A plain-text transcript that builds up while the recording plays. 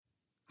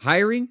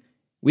Hiring?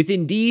 With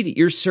Indeed,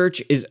 your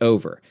search is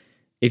over.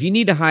 If you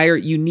need to hire,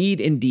 you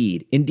need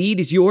Indeed. Indeed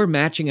is your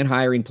matching and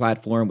hiring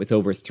platform with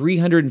over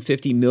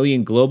 350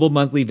 million global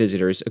monthly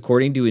visitors,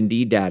 according to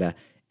Indeed data,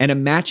 and a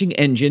matching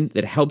engine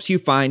that helps you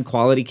find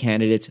quality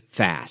candidates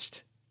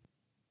fast.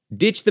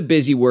 Ditch the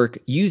busy work.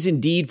 Use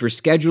Indeed for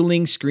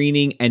scheduling,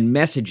 screening, and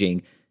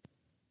messaging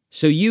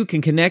so you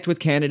can connect with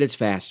candidates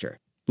faster.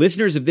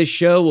 Listeners of this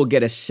show will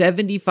get a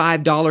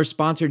 $75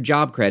 sponsored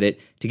job credit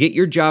to get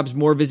your jobs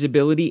more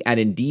visibility at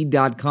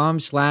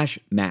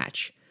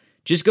Indeed.com/match.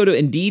 Just go to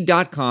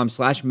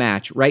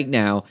Indeed.com/match right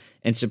now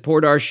and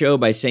support our show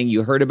by saying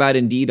you heard about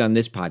Indeed on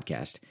this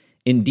podcast.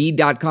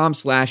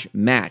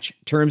 Indeed.com/match.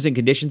 Terms and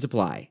conditions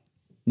apply.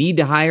 Need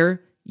to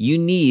hire? You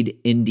need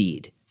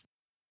Indeed.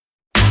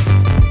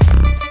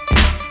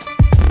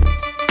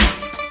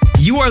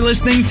 You are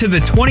listening to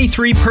the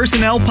 23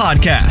 Personnel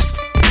Podcast,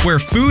 where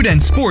food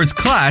and sports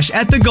clash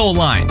at the goal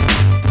line.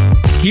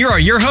 Here are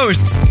your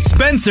hosts,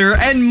 Spencer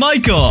and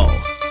Michael.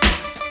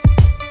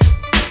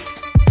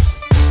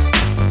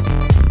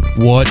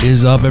 What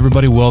is up,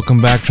 everybody?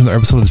 Welcome back to another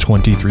episode of the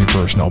 23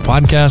 Personnel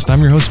Podcast.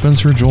 I'm your host,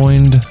 Spencer,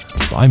 joined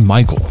by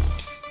Michael.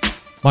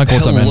 Michael,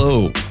 what's up,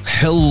 man?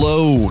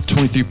 Hello,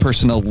 23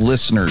 Personnel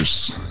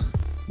listeners.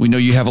 We know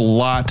you have a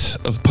lot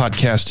of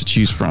podcasts to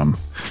choose from,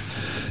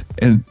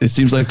 and it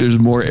seems like there's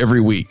more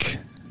every week.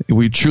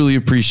 We truly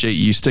appreciate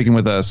you sticking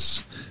with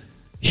us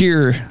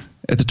here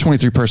at the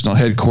 23 Personnel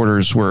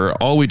headquarters, where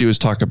all we do is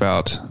talk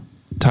about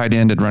tight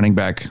end and running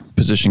back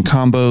position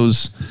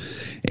combos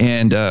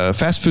and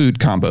fast food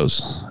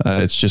combos.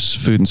 It's just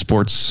food and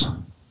sports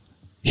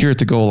here at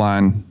the goal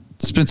line.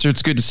 Spencer,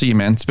 it's good to see you,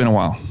 man. It's been a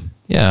while.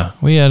 Yeah,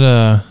 we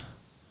had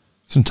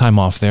some time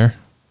off there,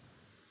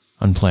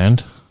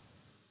 unplanned,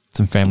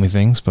 some family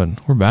things, but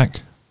we're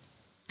back.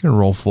 Gonna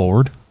roll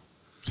forward.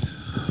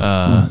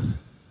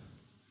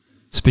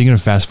 Speaking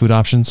of fast food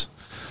options,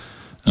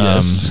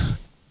 yes,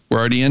 we're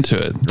already into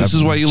it. This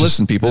is why you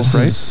listen, people,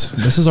 right?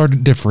 This is our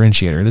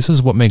differentiator. This is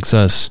what makes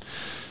us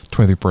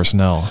 23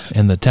 Personnel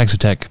in the Texas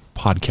Tech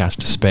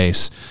podcast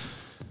space.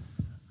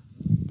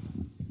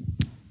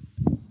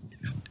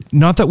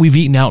 Not that we've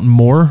eaten out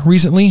more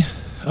recently,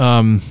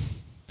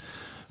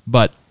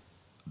 but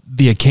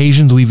the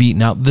occasions we've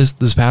eaten out this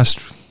past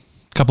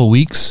couple of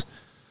weeks,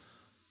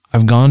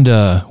 I've gone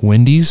to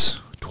Wendy's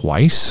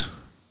twice.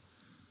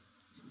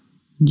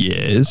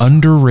 Yes.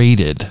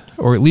 Underrated,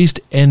 or at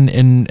least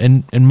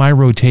in my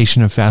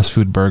rotation of fast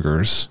food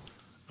burgers,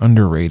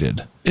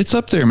 underrated. It's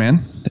up there,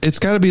 man. It's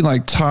got to be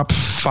like top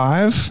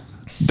 5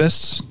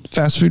 best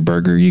fast food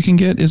burger you can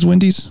get is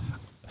Wendy's.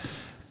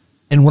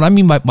 And what I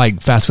mean by like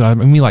fast food, I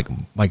mean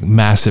like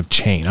massive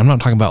chain. I'm not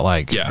talking about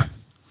like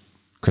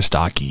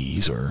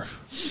Christakis or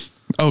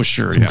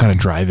some kind of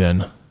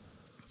drive-in. I'm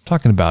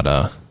talking about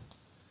you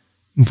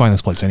can find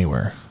this place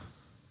anywhere.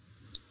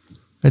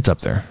 It's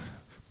up there.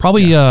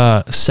 Probably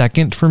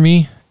second for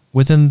me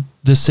within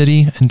the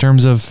city in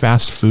terms of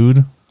fast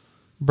food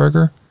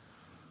burger.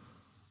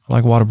 I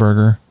like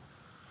Whataburger.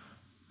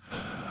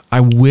 I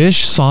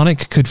wish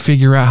Sonic could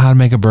figure out how to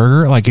make a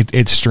burger. Like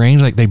it's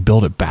strange. Like they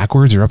build it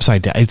backwards or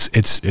upside down.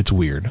 It's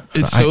weird.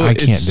 I can't do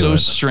it. It's so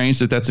strange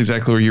that's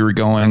exactly where you were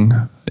going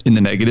in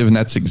the negative, and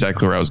that's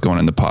exactly where I was going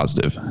in the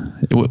positive.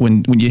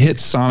 When you hit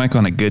Sonic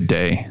on a good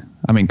day,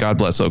 I mean, God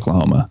bless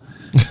Oklahoma.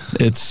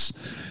 It's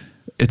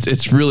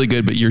really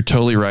good, but you're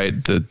totally right.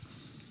 They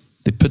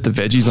put the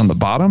veggies on the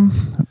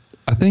bottom,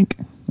 I think.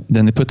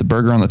 Then they put the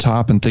burger on the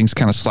top, and things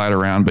kind of slide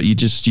around, but you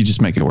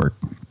just make it work.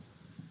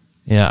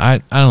 Yeah,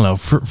 I don't know.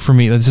 For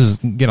me, this is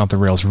getting off the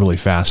rails really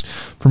fast.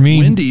 For me,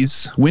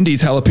 Wendy's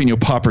jalapeno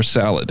popper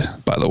salad,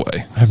 by the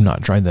way. I have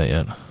not tried that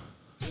yet.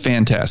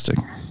 Fantastic.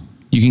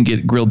 You can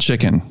get grilled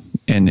chicken,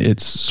 and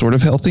it's sort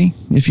of healthy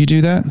if you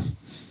do that.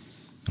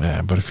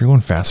 Yeah, but if you're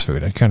going fast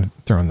food, I'd kind of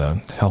throw in the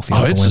healthy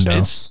out the window.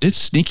 It's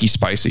sneaky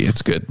spicy.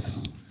 It's good.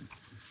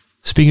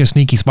 Speaking of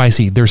sneaky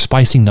spicy, they're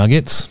spicy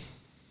nuggets.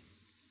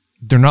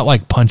 They're not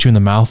like punch you in the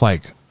mouth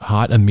like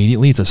hot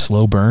immediately. It's a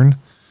slow burn.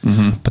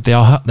 Mm-hmm. But they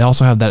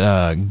also have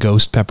that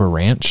ghost pepper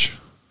ranch.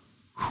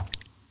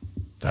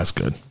 That's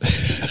good.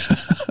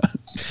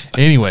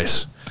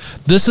 Anyways,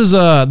 this is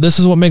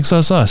what makes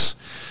us.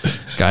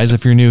 Guys,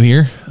 if you're new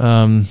here,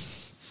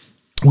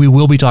 we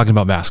will be talking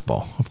about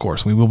basketball, of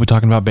course. We will be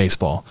talking about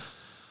baseball.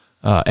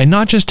 And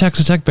not just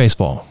Texas Tech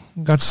baseball.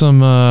 We've got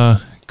some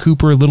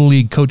Cooper Little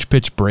League Coach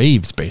Pitch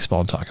Braves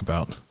baseball to talk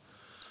about.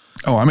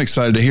 Oh, I'm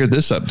excited to hear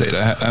this update.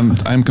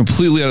 I'm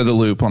completely out of the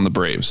loop on the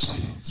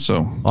Braves,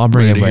 so I'll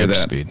bring it right up to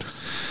speed.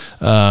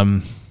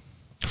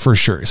 For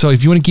sure. So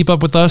if you want to keep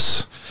up with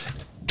us,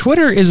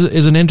 Twitter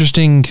is an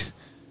interesting,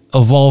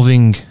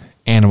 evolving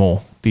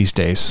animal these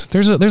days.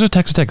 There's a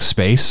Texas Tech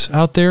space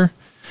out there,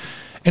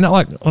 and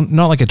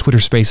not like a Twitter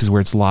Spaces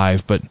where it's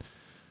live, but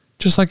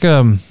just like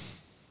a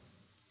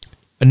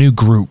new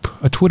group,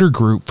 a Twitter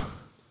group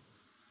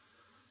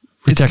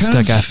For Texas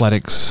Tech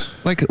Athletics.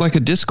 Like a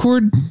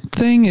Discord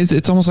thing?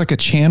 It's almost like a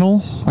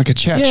channel, like a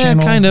chat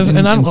channel. Yeah, kind of.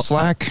 And in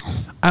Slack.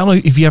 I don't know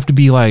if you have to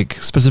be like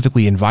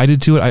specifically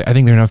invited to it. I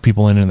think there are enough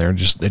people in there.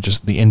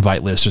 Just the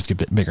invite list just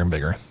get bigger and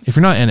bigger. If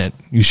you're not in it,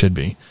 you should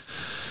be.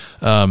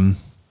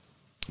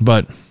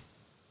 But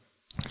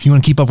if you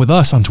want to keep up with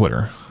us on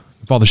Twitter,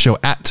 follow the show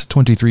at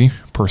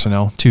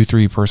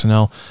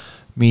 23personnel.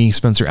 Me,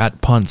 Spencer at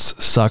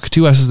punts suck.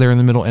 2 S's there in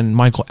the middle, and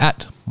Michael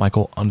at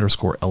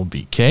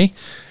Michael_LBK.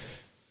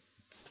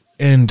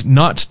 And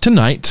not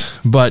tonight,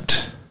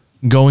 but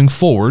going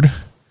forward,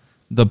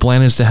 the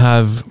plan is to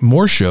have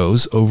more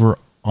shows over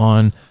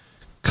on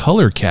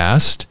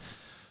Colorcast.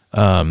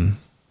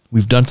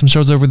 We've done some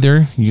shows over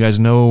there. You guys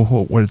know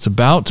what it's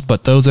about,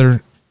 but those that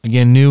are,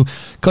 again, new,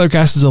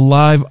 Colorcast is a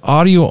live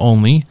audio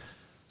only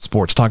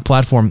sports talk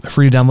platform,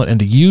 free to download and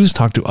to use.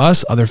 Talk to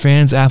us, other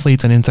fans,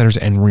 athletes, and insiders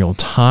in real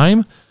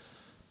time.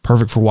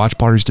 Perfect for watch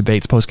parties,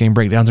 debates, post-game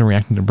breakdowns, and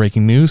reacting to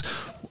breaking news,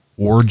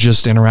 or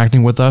just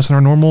interacting with us in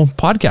our normal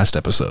podcast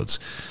episodes.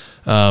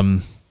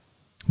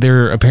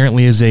 There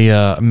apparently is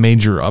a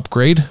major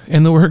upgrade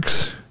in the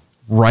works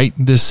right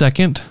this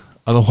second.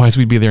 Otherwise,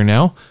 we'd be there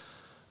now.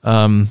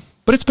 But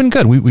it's been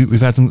good.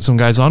 We've had some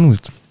guys on. We've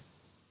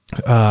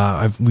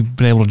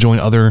been able to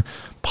join other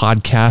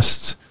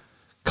podcasts,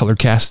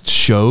 Colorcast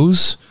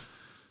shows.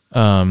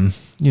 You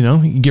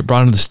get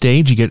brought onto the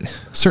stage. You get a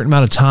certain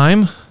amount of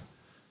time,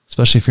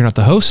 especially if you're not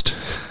the host.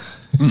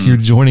 If you're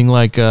joining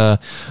like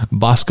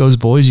Bosco's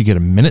Boys, you get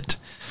a minute.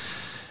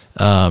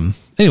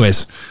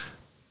 Anyways,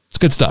 it's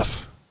good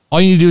stuff. All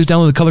you need to do is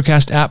download the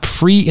Colorcast app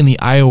free in the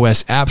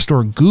iOS App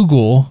Store.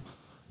 Google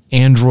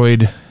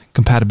Android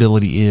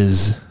compatibility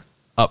is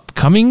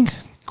upcoming.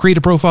 Create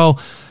a profile,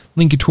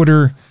 link your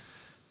Twitter,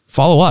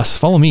 follow us,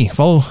 follow me,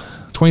 follow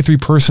 23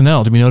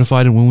 Personnel to be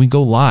notified when we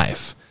go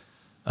live.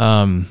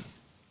 We'll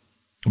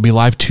be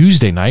live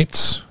Tuesday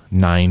nights,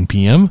 9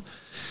 p.m.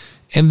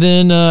 And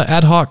then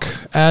ad hoc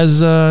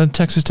as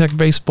Texas Tech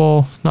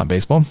basketball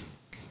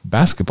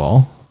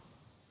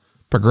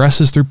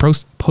progresses through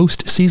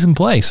post-season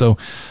play. So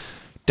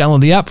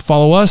download the app,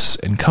 follow us,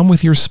 and come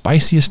with your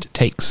spiciest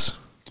takes.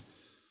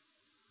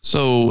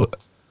 So,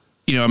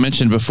 I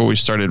mentioned before we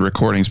started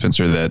recording,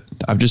 Spencer, that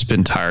I've just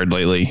been tired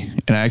lately,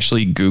 and I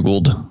actually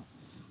Googled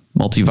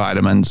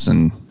multivitamins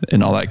and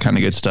all that kind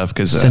of good stuff.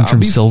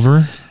 Centrum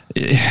Silver?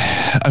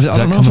 I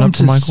don't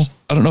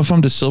know if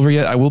I'm to silver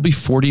yet. I will be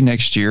 40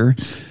 next year,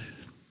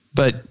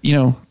 but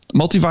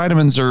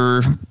multivitamins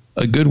are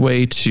a good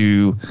way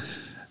to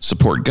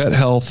support gut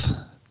health,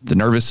 the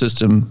nervous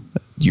system,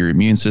 your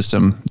immune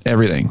system,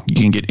 everything. You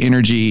can get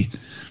energy,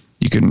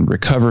 you can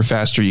recover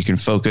faster, you can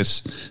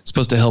focus. It's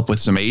supposed to help with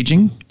some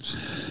aging.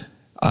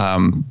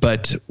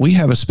 But we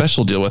have a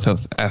special deal with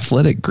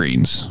Athletic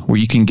Greens where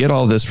you can get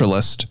all this for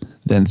less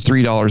than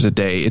 $3 a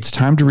day. It's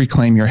time to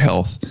reclaim your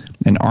health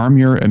and arm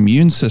your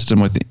immune system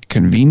with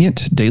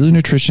convenient daily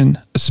nutrition,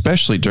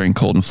 especially during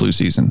cold and flu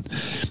season.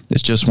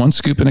 It's just 1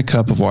 scoop in a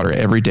cup of water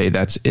every day.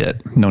 That's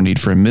it. No need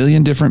for a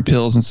million different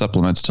pills and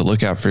supplements to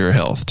look out for your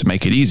health. To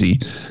make it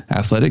easy,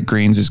 Athletic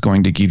Greens is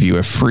going to give you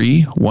a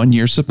free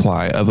 1-year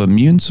supply of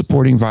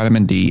immune-supporting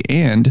vitamin D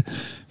and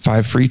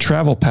 5 free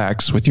travel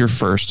packs with your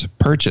first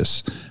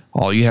purchase.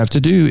 All you have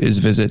to do is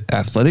visit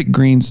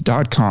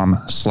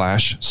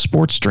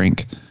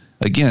athleticgreens.com/sportsdrink.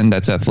 Again,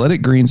 that's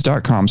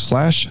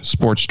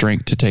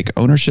athleticgreens.com/sportsdrink to take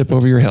ownership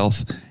over your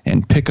health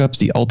and pick up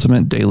the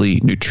ultimate daily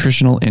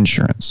nutritional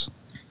insurance.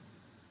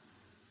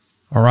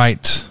 All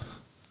right.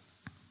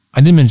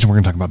 I did mention we're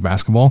going to talk about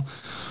basketball.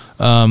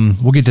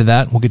 We'll get to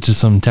that. We'll get to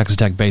some Texas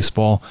Tech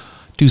baseball.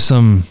 Do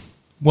some,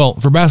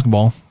 for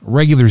basketball,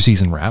 regular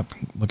season wrap.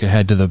 Look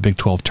ahead to the Big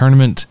 12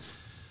 tournament.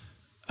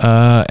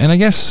 And I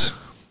guess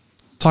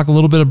talk a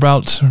little bit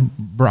about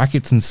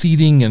brackets and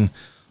seeding and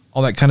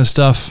all that kind of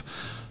stuff.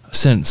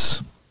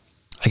 Since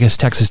I guess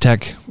Texas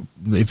Tech,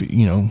 if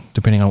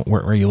depending on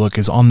where you look,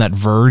 is on that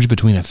verge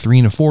between a 3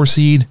 and a 4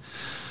 seed.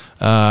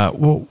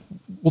 We'll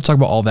talk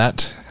about all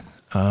that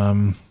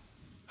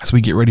as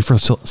we get ready for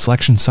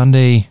Selection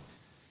Sunday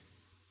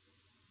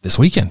this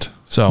weekend.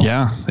 So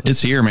yeah,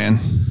 it's here,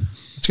 man.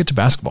 Let's get to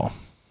basketball.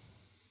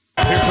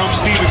 Here comes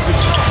Stevenson.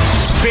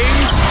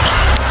 Spins.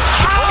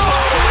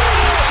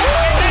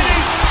 And then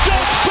he's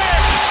stuck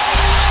back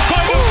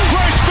by the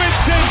freshman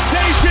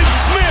sensation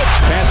Smith.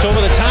 Pass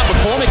over the top.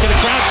 McCormick in the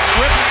crowd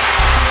stripped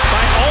by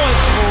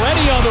Owens.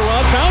 Moretti on the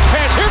run. Bounce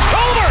pass. Here's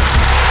Culver.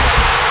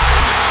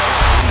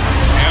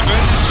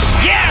 Evans.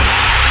 Yes!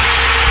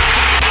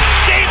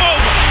 Game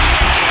over.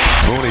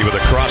 Mooney with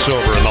a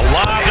crossover and the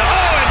lob to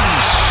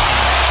Owens.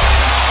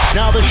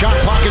 Now the shot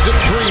clock is at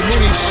 3.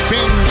 Mooney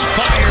spins,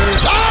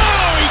 fires. Oh,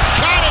 he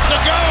got it to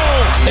go.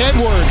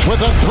 Edwards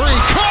with a 3.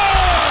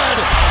 Good!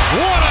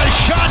 What a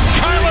shot,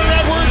 Kyler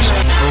Edwards.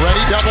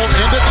 Moretti doubled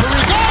into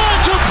Tariq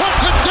Owens, who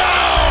puts it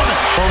down.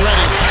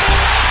 Moretti.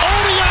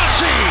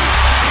 Odiasi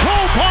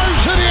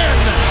crowbars it in.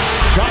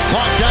 Shot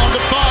clock down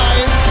to 5.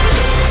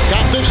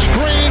 Got the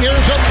screen.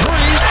 Here's a 3.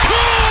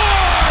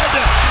 Good!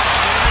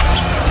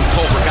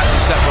 Culver got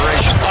the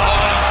separation.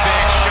 Oh,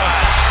 big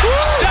shot.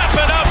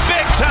 Stepping up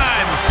big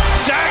time.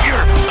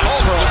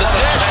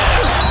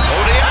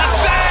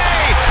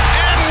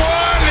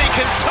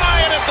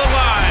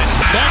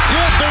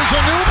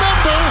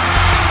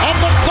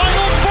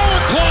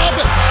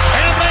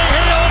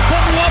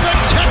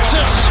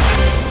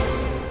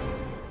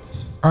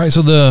 All right,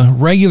 so the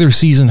regular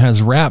season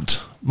has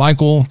wrapped.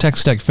 Michael,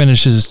 Texas Tech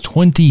finishes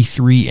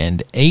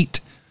 23-8,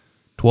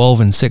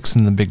 12-6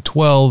 in the Big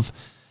 12,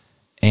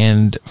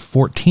 and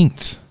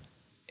 14th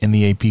in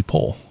the AP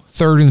poll,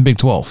 third in the Big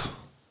 12.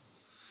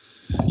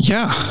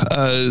 Yeah,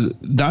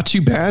 not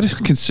too bad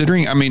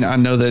considering. I mean, I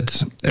know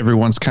that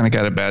everyone's kind of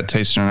got a bad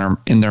taste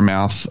in their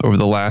mouth over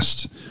the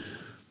last,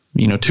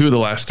 2 of the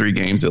last 3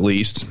 games at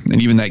least,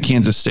 and even that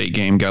Kansas State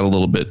game got a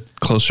little bit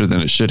closer than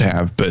it should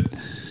have. But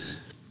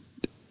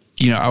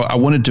I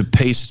wanted to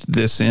paste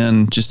this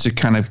in just to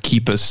kind of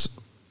keep us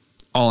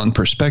all in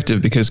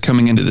perspective, because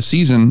coming into the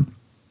season,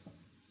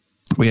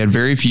 we had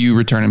very few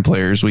returning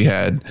players. We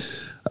had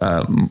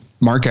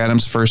Mark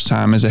Adams' first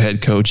time as a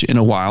head coach in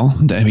a while.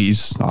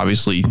 He's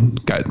obviously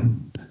got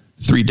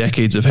 3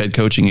 decades of head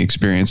coaching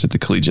experience at the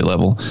collegiate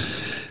level.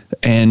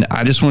 And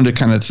I just wanted to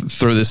kind of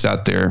throw this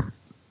out there.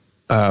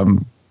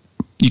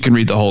 You can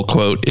read the whole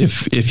quote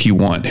if you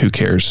want. Who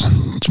cares?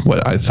 It's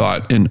what I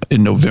thought in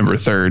November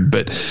 3rd.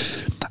 But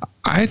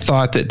I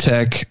thought that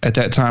Tech at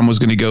that time was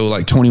going to go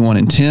like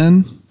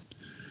 21-10,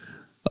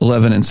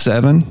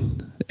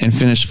 11-7. And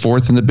finished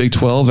 4th in the Big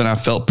 12, and I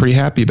felt pretty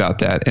happy about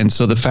that. And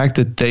so the fact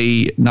that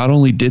they not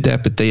only did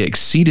that, but they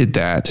exceeded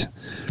that,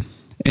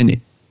 and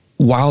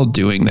while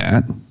doing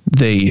that,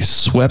 they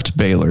swept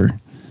Baylor.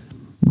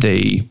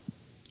 They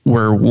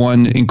were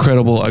one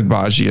incredible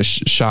Agbaji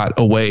shot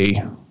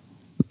away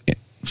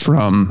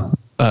from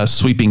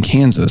sweeping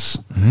Kansas.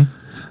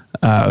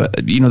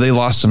 Mm-hmm. They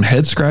lost some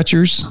head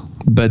scratchers,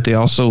 but they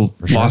also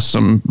lost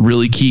some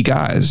really key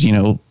guys,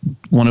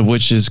 one of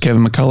which is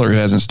Kevin McCullough, who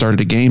hasn't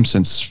started a game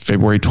since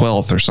February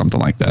 12th or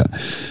something like that.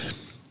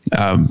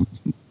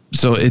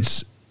 So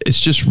it's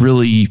just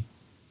really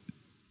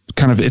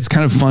kind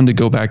of fun to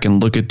go back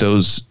and look at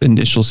those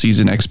initial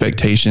season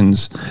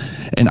expectations.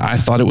 And I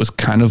thought it was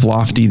kind of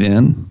lofty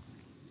then,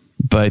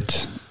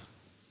 but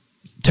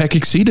Tech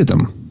exceeded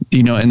them,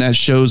 and that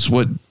shows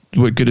what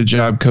good a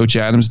job Coach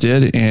Adams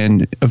did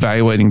in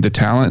evaluating the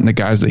talent and the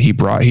guys that he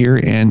brought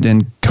here and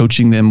then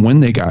coaching them when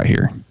they got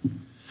here.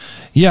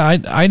 Yeah,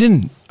 I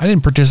didn't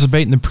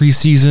participate in the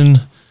preseason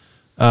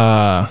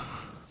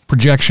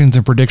projections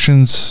and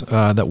predictions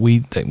that we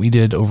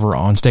did over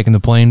on Staking the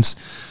Plains,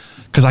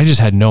 because I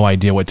just had no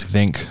idea what to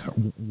think,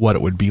 what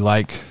it would be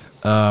like.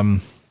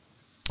 And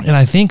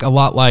I think a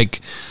lot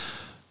like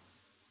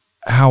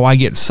how I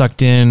get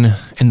sucked in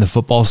the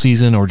football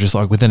season or just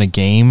like within a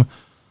game.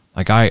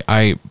 Like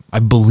I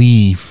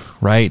believe,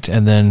 right?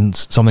 And then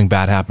something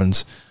bad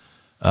happens.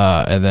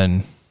 And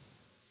then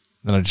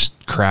I just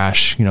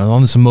crash,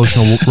 on this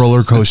emotional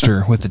roller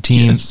coaster with the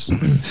team. Yes.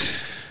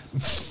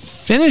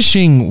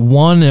 Finishing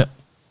 1-2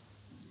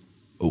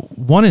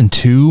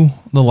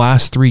 the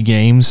last 3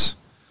 games,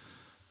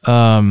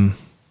 in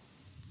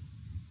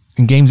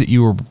games that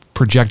you were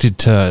projected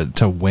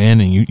to win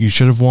and you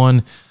should have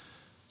won.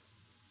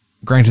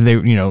 Granted,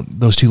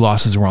 those 2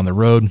 losses were on the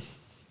road.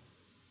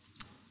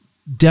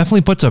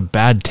 Definitely puts a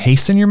bad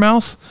taste in your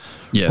mouth.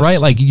 Yes. Right?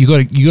 Like you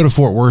go to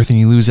Fort Worth and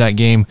you lose that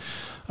game.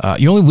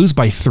 You only lose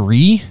by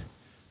 3,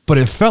 but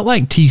it felt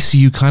like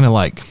TCU kind of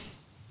like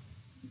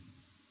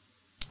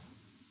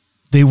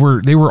they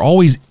were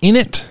always in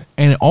it,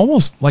 and it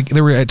almost like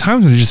there were at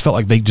times when it just felt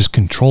like they just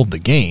controlled the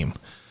game.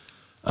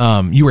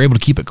 You were able to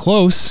keep it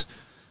close,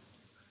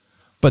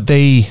 but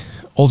they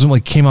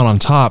ultimately came out on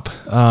top.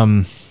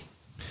 And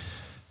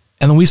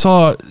then we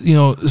saw,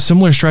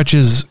 similar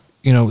stretches,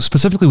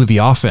 specifically with the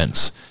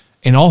offense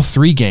in all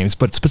 3 games,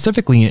 but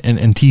specifically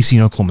in TCU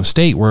and Oklahoma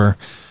State, where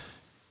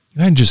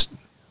you had just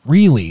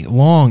really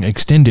long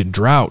extended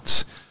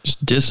droughts.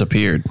 Just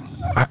disappeared.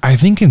 I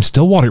think in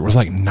Stillwater it was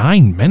like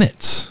 9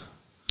 minutes.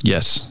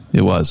 Yes,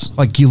 it was.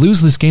 Like you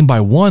lose this game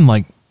by 1,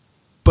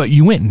 but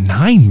you went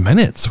 9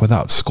 minutes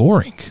without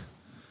scoring.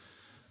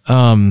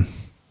 And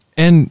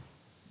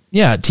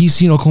yeah,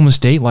 TCU and Oklahoma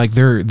State, like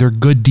they're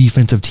good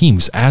defensive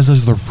teams, as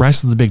is the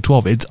rest of the Big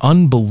 12. It's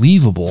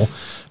unbelievable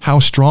how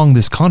strong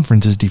this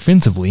conference is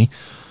defensively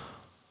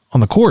on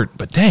the court,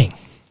 but dang.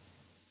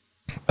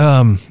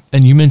 And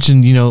you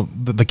mentioned,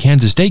 the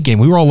Kansas State game.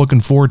 We were all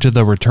looking forward to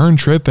the return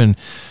trip and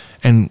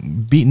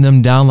beating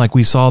them down like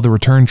we saw the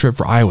return trip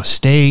for Iowa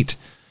State.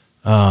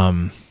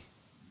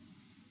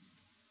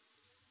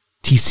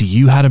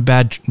 TCU had a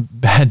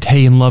bad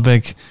day in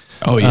Lubbock.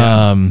 Oh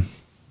yeah.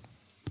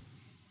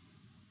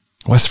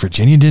 West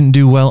Virginia didn't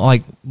do well.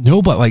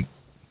 But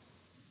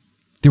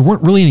there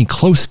weren't really any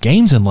close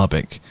games in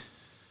Lubbock.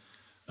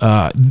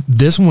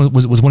 This one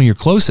was one of your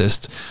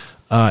closest,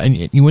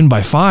 and you win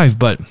by 5,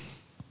 but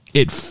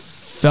it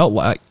felt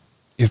like,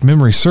 if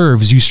memory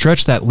serves, you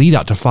stretched that lead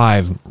out to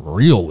 5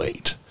 real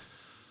late.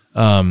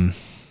 But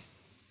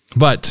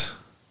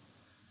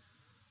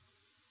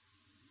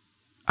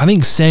I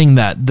think saying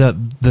that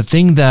the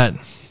thing that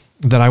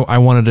I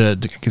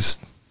wanted to I guess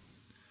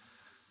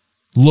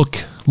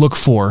look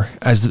for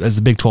as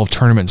the Big 12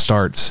 tournament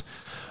starts,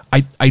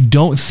 I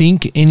don't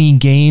think any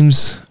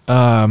games.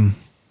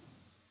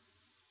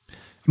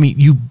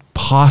 You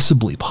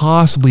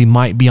possibly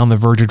might be on the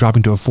verge of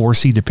dropping to a 4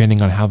 seed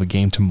depending on how the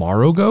game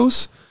tomorrow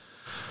goes.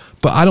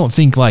 But I don't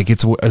think like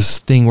it's a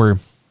thing where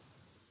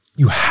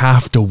you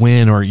have to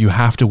win or you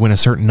have to win a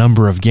certain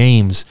number of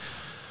games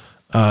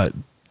to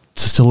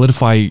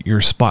solidify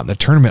your spot in the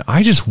tournament.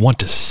 I just want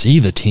to see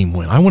the team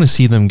win. I want to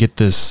see them get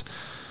this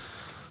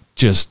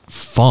just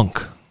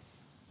funk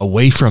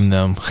away from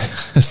them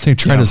as they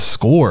try to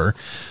score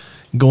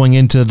going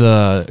into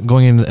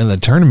the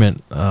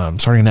tournament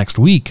starting next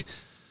week.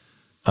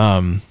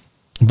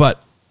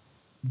 But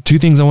two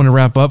things I want to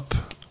wrap up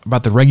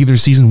about the regular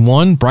season.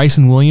 One,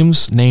 Bryson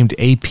Williams named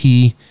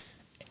AP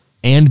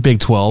and Big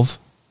 12,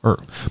 or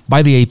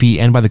by the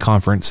AP and by the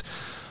conference,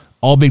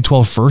 all Big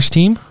 12 first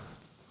team,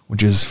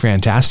 which is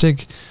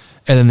fantastic.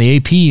 And then the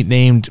AP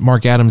named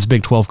Mark Adams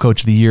Big 12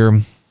 Coach of the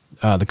Year.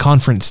 The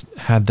conference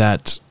had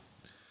that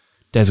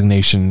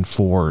designation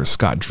for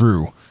Scott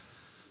Drew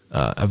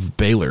of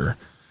Baylor.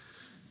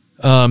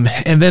 And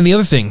then the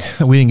other thing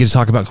that we didn't get to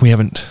talk about, we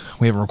haven't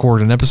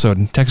recorded an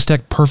episode. Texas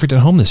Tech perfect at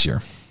home this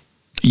year.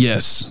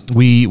 Yes.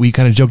 We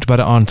kind of joked about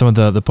it on some of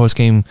the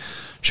post-game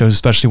shows,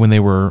 especially when they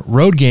were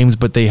road games,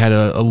 but they had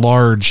a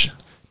large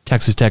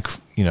Texas Tech,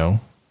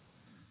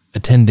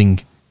 attending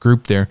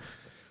group there.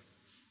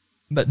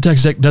 But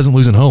Texas Tech doesn't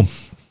lose at home.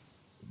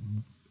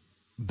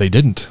 They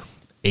didn't.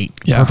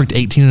 Perfect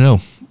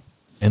 18-0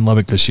 in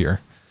Lubbock this year.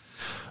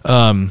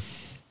 You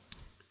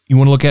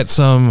want to look at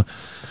some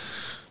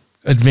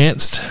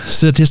advanced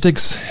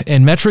statistics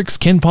and metrics?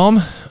 Ken Palm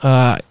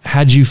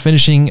had you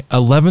finishing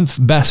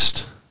 11th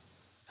best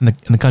in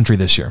the country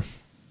this year.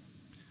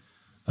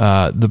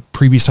 The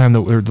previous time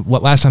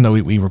last time that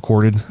we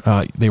recorded,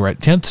 they were at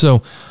 10th.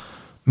 So,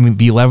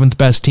 the 11th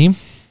best team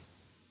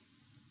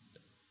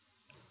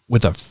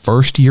with a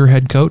first-year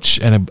head coach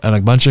and a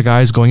bunch of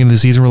guys going into the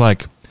season were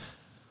like,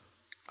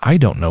 I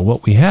don't know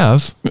what we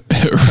have.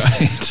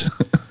 Right.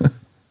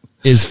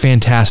 Is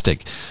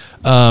fantastic.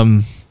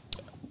 Again,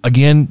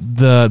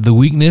 the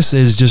weakness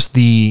is just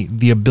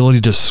the ability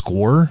to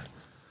score,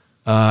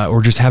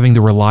 or just having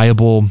the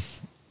reliable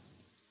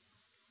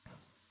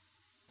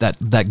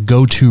that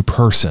go-to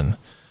person.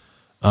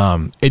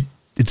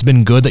 It's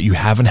been good that you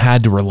haven't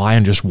had to rely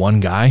on just one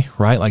guy,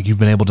 right? Like you've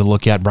been able to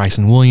look at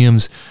Bryson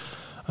Williams.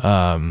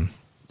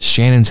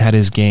 Shannon's had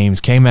his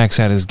games. K-Max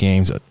had his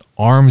games.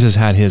 Arms has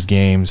had his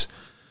games.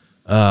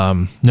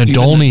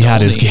 Nadolny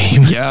had his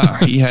game. Yeah,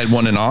 he had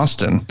one in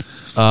Austin.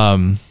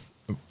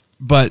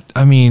 But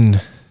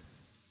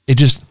it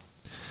just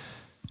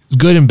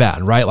good and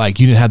bad, right? Like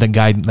you didn't have that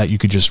guy that you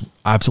could just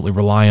absolutely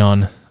rely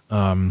on.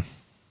 On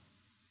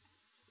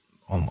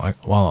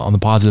the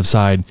positive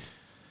side,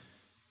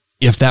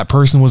 if that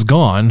person was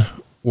gone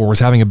or was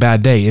having a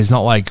bad day, it's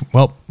not like,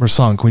 well, we're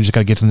sunk. We just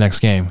got to get to the next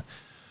game.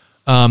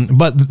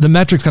 But the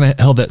metrics kind of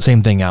held that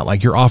same thing out.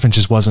 Like your offense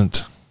just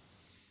wasn't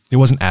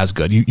as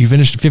good. You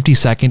finished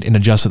 52nd in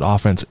adjusted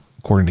offense,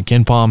 according to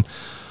Ken Palm,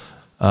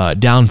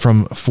 down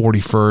from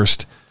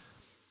 41st.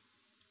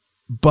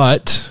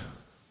 But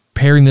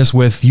pairing this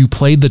with you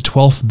played the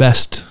 12th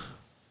best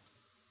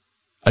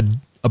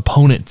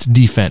opponent's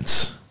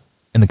defense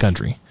in the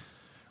country,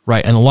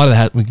 right? And a lot of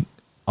that,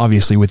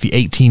 obviously, with the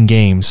 18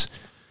 games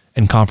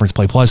in conference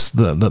play, plus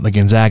the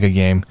Gonzaga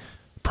game,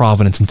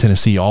 Providence and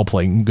Tennessee all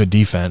playing good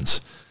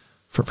defense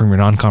from your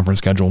non-conference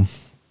schedule,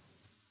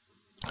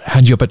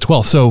 had you up at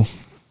 12th. So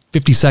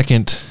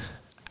 52nd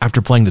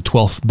after playing the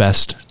 12th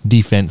best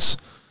defense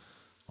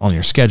on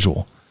your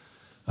schedule.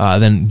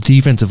 Then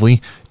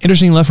defensively,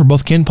 interesting enough for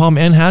both Ken Palm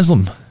and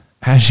Haslam,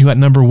 has you at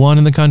number 1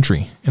 in the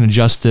country in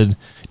adjusted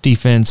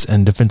defense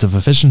and defensive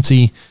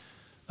efficiency.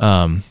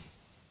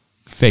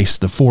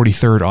 Faced the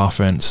 43rd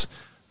offense,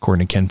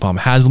 according to Ken Palm.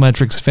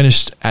 Haslametrics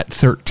finished at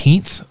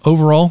 13th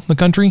overall in the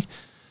country.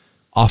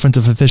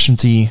 Offensive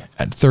efficiency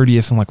at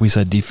 30th, and like we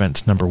said,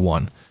 defense number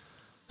 1.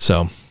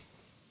 So,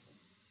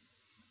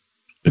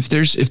 if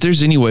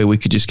there's any way we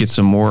could just get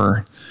some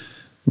more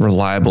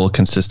reliable,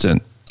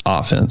 consistent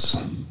offense,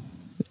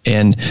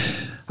 and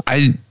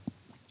I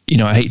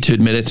hate to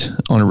admit it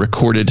on a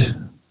recorded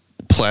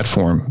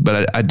platform,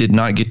 but I did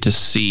not get to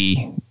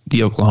see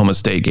the Oklahoma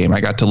State game.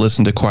 I got to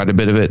listen to quite a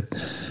bit of it.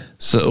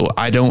 So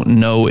I don't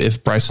know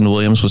if Bryson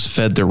Williams was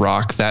fed the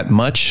rock that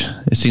much.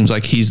 It seems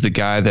like he's the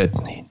guy that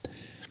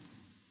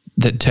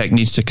Tech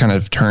needs to kind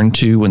of turn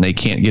to when they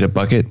can't get a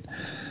bucket,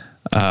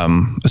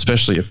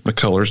 especially if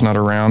McCullough's not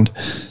around.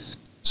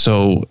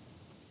 So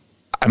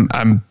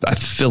I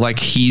feel like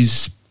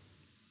he's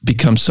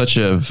become such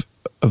a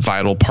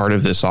vital part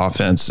of this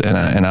offense, and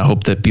I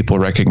hope that people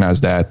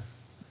recognize that.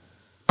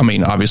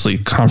 Obviously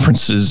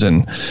conferences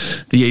and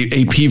the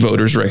AP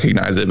voters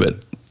recognize it,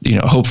 but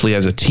hopefully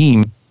as a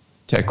team,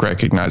 Tech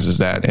recognizes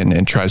that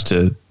and tries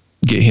to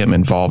get him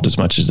involved as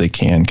much as they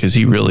can, because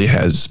he really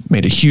has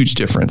made a huge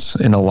difference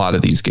in a lot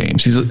of these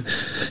games.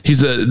 He's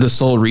the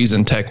sole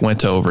reason Tech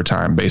went to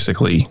overtime,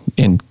 basically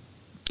in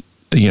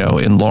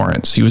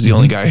Lawrence. He was the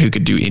only guy who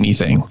could do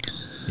anything.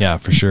 Yeah,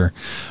 for sure.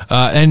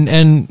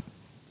 And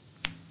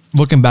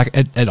looking back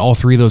at all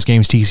three of those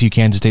games, TCU,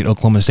 Kansas State,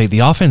 Oklahoma State, the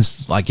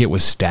offense, it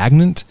was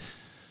stagnant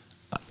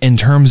in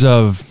terms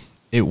of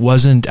it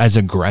wasn't as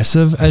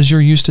aggressive as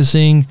you're used to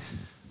seeing.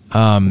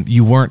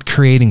 You weren't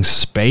creating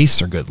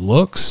space or good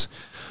looks.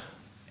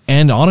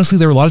 And honestly,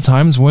 there were a lot of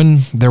times when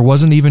there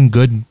wasn't even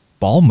good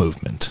ball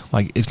movement.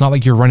 Like, it's not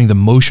like you're running the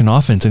motion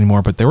offense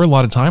anymore, but there were a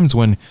lot of times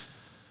when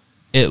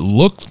it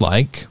looked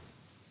like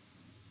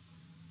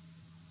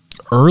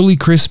early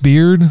Chris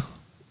Beard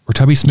or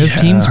Tubby Smith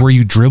teams where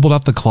you dribbled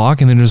out the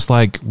clock and then just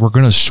like, we're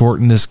going to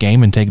shorten this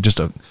game and take just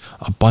a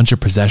bunch of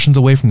possessions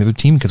away from the other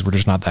team because we're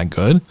just not that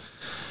good.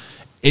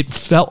 It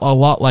felt a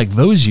lot like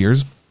those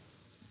years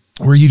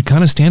where you'd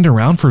kind of stand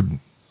around for,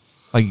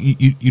 like,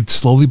 you'd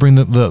slowly bring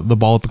the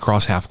ball up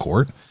across half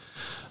court.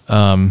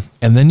 And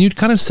then you'd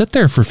kind of sit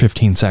there for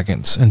 15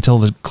 seconds until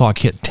the clock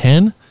hit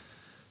 10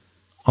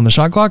 on the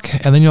shot clock.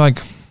 And then you're like,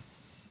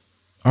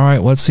 all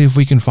right, let's see if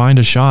we can find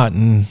a shot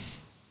and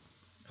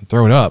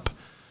throw it up.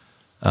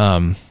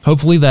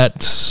 Hopefully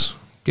that's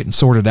getting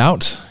sorted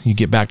out. You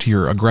get back to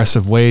your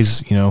aggressive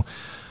ways, you know.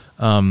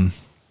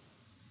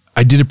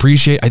 I did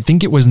appreciate, I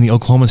think it was in the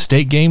Oklahoma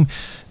State game,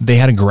 they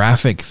had a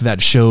graphic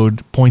that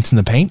showed points in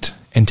the paint,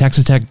 and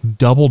Texas Tech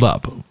doubled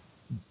up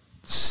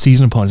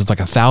season opponents. It's like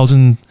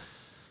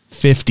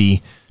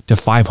 1,050 to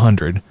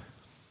 500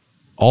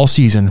 all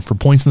season for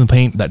points in the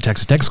paint that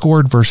Texas Tech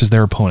scored versus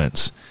their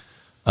opponents.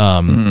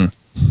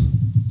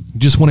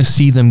 Just want to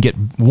see them get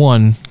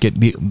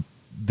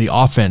the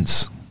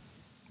offense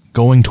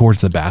going towards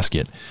the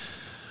basket,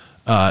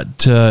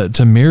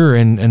 to mirror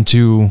and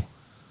to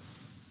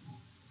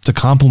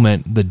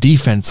complement the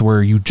defense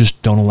where you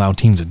just don't allow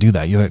teams to do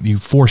that. You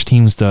force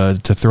teams to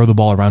throw the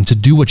ball around, to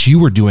do what you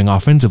were doing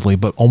offensively,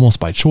 but almost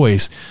by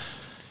choice.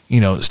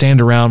 You know,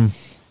 stand around,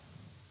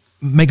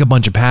 make a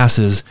bunch of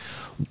passes,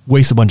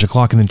 waste a bunch of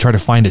clock, and then try to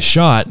find a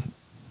shot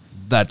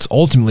that's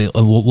ultimately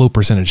a low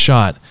percentage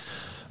shot.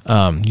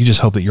 You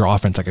just hope that your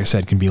offense, like I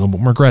said, can be a little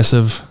bit more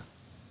aggressive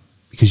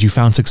because you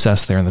found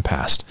success there in the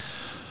past.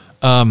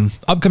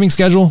 Upcoming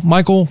schedule,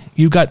 Michael,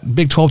 you've got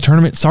Big 12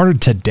 tournament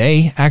started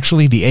today,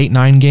 actually, the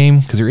 8-9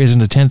 game, because there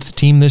isn't a 10th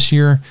team this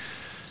year.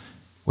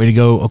 Way to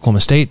go, Oklahoma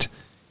State.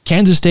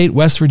 Kansas State,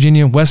 West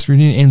Virginia. West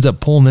Virginia ends up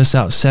pulling this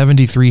out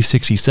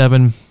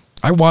 73-67.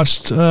 I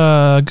watched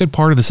a good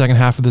part of the second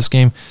half of this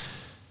game.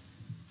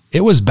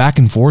 It was back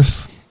and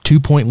forth,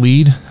 2-point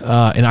lead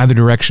in either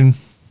direction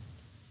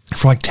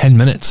for like 10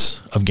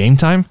 minutes of game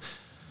time.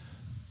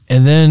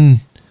 And then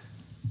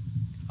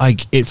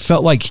like it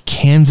felt like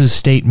Kansas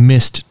State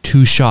missed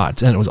 2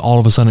 shots, and it was all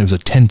of a sudden it was a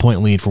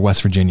 10-point lead for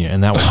West Virginia,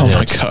 and that was it. Oh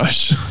my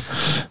gosh.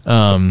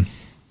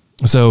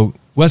 So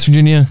West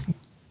Virginia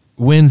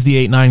wins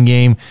the 8-9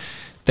 game.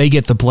 They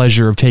get the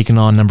pleasure of taking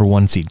on number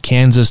 1 seed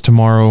Kansas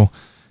tomorrow.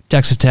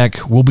 Texas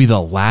Tech will be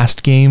the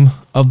last game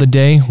of the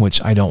day,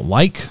 which I don't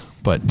like,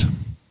 but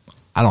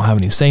I don't have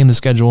any say in the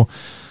schedule.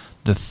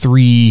 The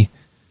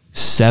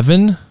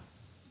 3-7,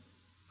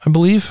 I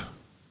believe.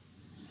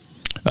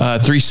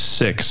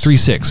 3-6.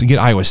 3-6. You get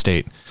Iowa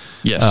State.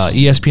 Yes.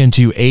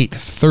 ESPN2,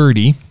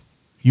 8:30.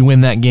 You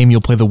win that game,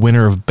 you'll play the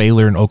winner of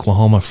Baylor and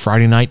Oklahoma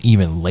Friday night,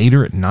 even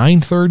later at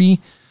 9:30.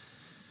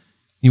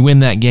 You win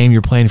that game,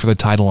 you're playing for the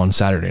title on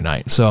Saturday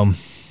night. So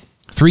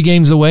 3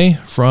 games away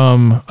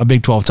from a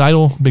Big 12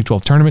 title, Big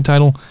 12 tournament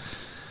title.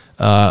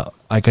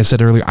 Like I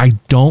said earlier, I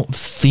don't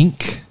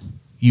think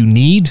you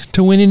need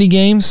to win any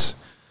games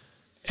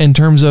in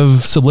terms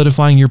of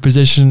solidifying your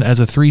position as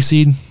a 3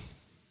 seed.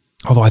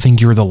 Although I think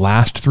you're the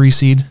last 3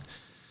 seed.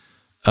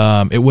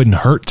 It wouldn't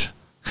hurt,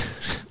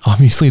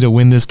 obviously, to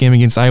win this game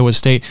against Iowa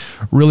State.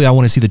 Really, I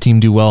want to see the team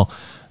do well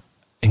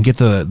and get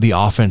the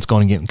offense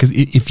going again. Because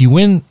if you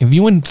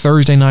win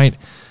Thursday night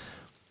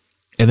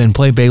and then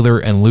play Baylor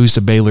and lose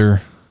to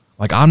Baylor,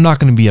 like, I'm not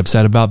going to be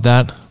upset about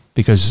that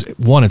because,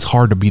 one, it's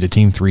hard to beat a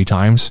team 3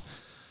 times.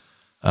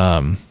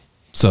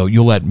 So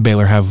you'll let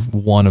Baylor have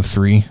 1 of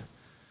 3.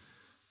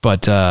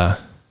 But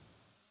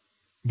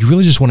you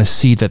really just want to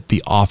see that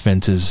the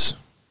offense is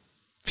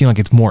feeling like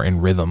it's more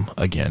in rhythm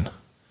again.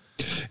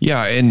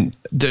 Yeah, and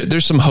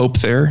there's some hope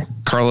there.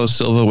 Carlos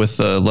Silva with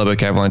the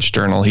Lubbock Avalanche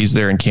Journal, he's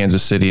there in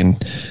Kansas City,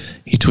 and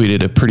he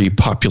tweeted a pretty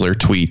popular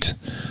tweet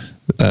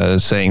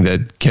saying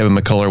that Kevin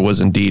McCullough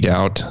was indeed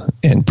out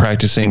and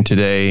practicing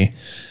today.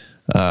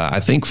 I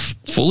think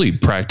fully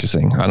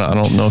practicing. I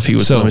don't know if he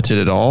was limited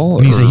at all.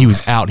 When you say he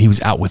was out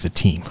with the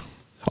team.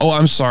 Oh,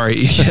 I'm sorry.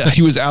 Yeah,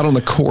 he was out on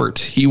the court.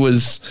 He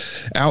was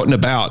out and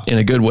about in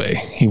a good way.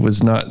 He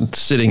was not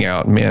sitting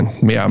out, man.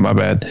 Yeah, my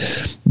bad.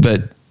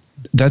 But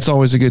that's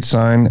always a good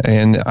sign.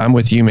 And I'm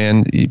with you,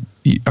 man.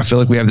 I feel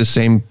like we have the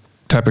same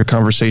type of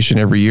conversation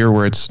every year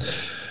where it's,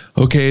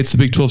 okay, it's the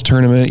Big 12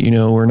 tournament. You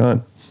know, we're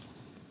not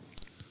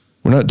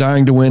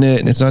dying to win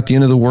it, and it's not the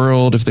end of the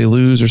world if they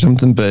lose or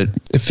something, but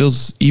it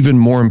feels even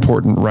more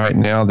important right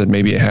now than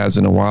maybe it has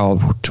in a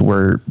while, to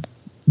where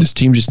this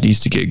team just needs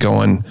to get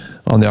going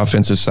on the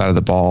offensive side of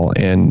the ball.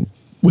 And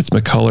with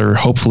McCullough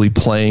hopefully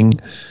playing,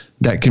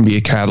 that can be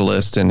a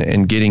catalyst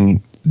and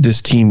getting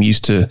this team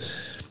used to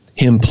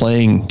him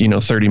playing,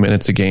 30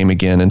 minutes a game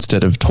again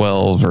instead of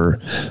 12 or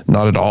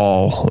not at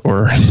all,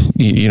 or,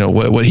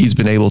 what he's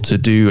been able to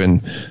do.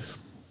 And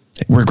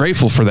we're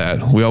grateful for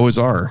that. We always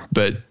are.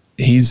 But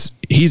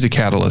he's a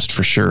catalyst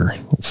for sure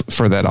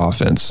for that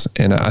offense.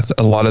 And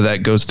a lot of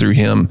that goes through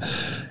him.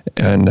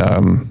 And,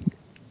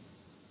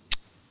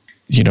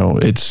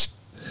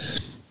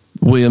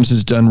 Williams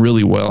has done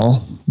really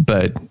well,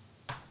 but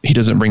he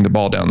doesn't bring the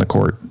ball down the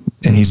court,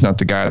 and he's not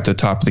the guy at the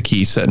top of the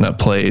key setting up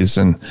plays.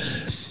 And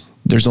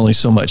there's only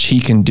so much he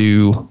can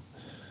do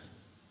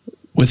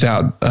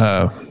without,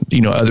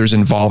 others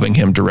involving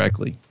him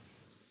directly.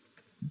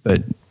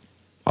 But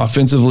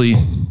offensively,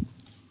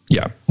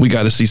 yeah, we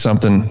got to see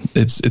something.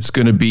 It's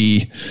going to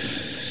be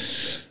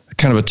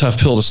kind of a tough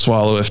pill to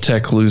swallow if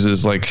Tech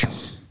loses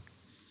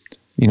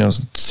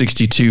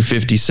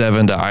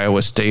 62-57 to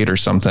Iowa State or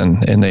something,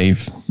 and they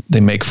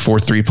make 4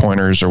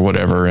 3-pointers or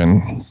whatever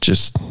and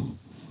just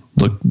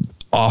look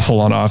awful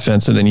on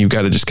offense, and then you've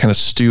got to just kind of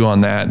stew on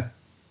that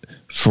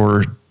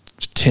for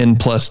 10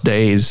 plus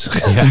days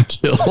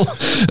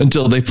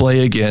until they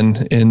play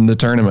again in the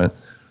tournament.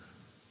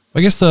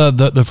 I guess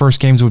the first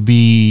games would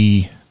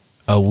be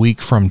a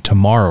week from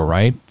tomorrow,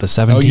 right? The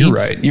 17th? Oh,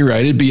 you're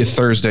right. It'd be a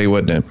Thursday,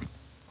 wouldn't it?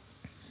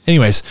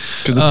 Anyways.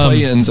 Because the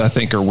play-ins, I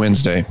think, are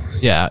Wednesday.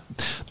 Yeah.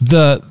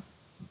 The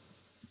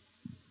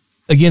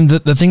thing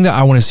that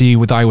I want to see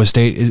with Iowa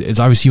State is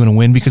obviously you want to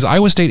win, because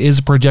Iowa State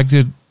is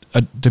projected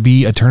to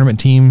be a tournament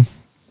team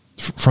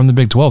from the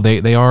Big 12.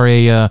 They are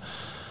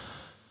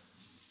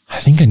I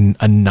think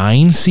a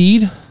 9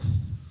 seed,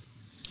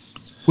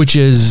 which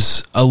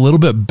is a little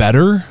bit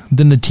better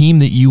than the team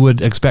that you would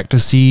expect to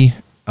see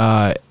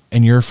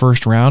in your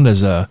first round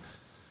as what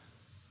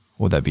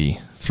would that be?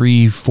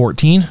 14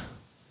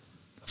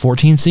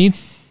 seed?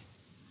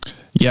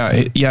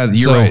 Yeah,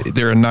 you're right.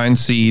 They're a 9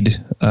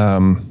 seed.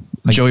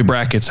 Joey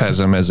Brackets has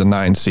them as a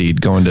 9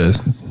 seed going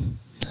to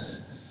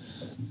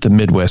the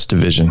Midwest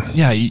Division.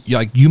 Yeah,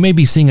 you may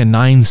be seeing a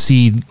 9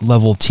 seed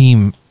level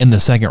team in the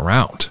second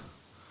round.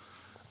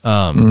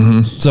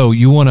 So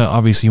you want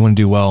to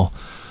do well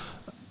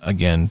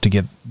again to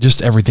get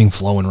just everything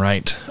flowing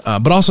right,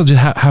 but also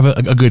just have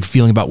a good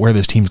feeling about where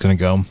this team's going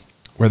to go,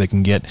 where they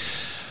can get.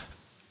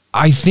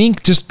 I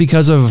think just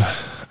because of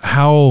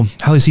how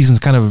the season's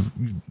kind of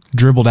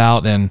dribbled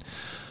out, and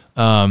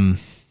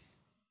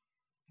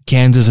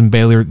Kansas and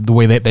Baylor, the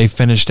way that they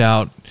finished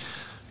out,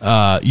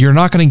 you're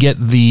not going to get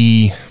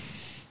the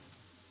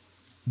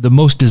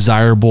most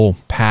desirable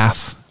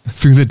path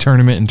through the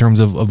tournament in terms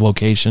of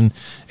location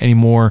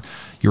anymore.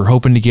 You're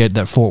hoping to get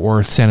that Fort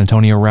Worth, San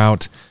Antonio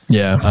route.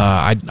 Yeah.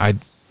 I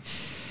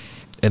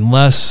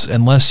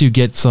unless you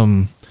get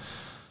some,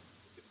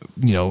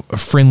 a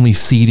friendly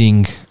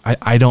seeding,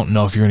 I don't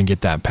know if you're going to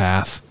get that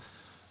path.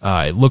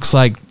 It looks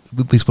like,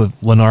 at least with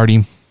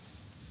Lenardi,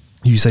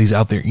 you said he's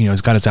out there,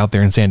 he's got us out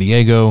there in San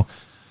Diego,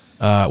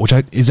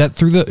 is that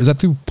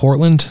through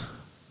Portland?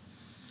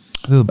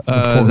 The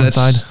Portland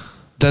side?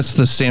 That's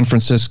the San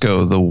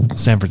Francisco, the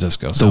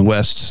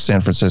West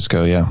San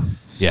Francisco. Yeah.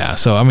 Yeah.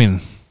 So, I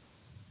mean,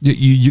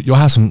 you'll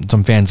have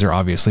some fans there,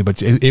 obviously,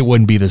 but it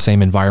wouldn't be the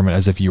same environment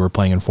as if you were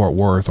playing in Fort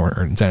Worth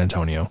or in San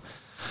Antonio.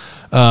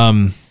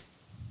 I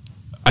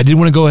did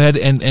want to go ahead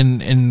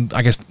and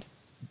I guess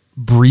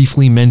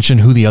briefly mention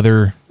who the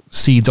other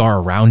seeds are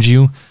around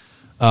you.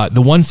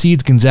 The 1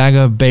 seeds,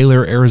 Gonzaga,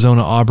 Baylor,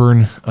 Arizona,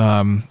 Auburn.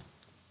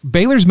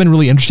 Baylor's been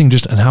really interesting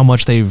just in how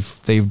much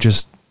they've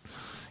just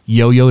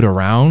yo-yoed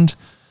around.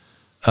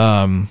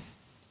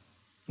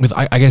 With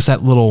I guess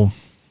that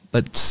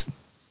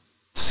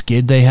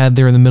skid they had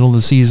there in the middle of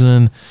the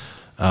season.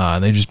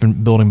 They've just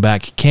been building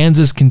back.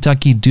 Kansas,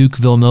 Kentucky, Duke,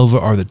 Villanova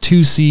are the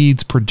 2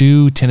 seeds.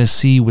 Purdue,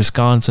 Tennessee,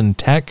 Wisconsin,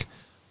 Tech,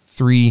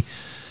 3.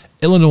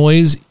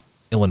 Illinois.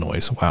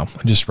 Wow,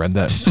 I just read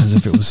that as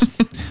if it was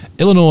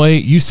Illinois,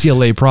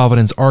 UCLA,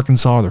 Providence,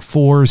 Arkansas are the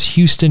 4s.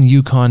 Houston,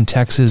 UConn,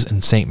 Texas,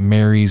 and St.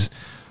 Mary's,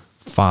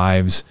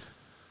 5s.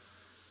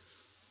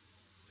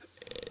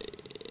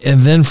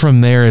 And then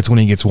from there, it's when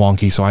it gets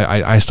wonky. So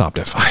I stopped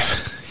at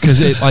 5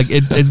 because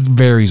it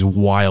varies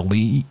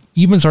wildly.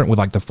 Even starting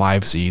with the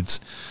 5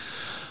 seeds,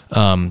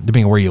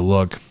 depending on where you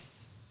look,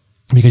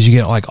 because you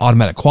get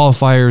automatic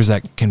qualifiers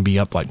that can be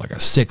up like a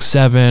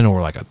 6-7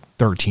 or a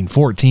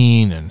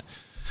 13-14, and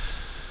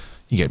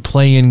you get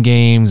play-in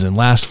games and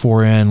last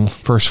 4 in,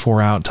 first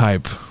 4 out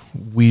type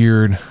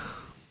weird.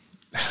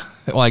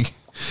 For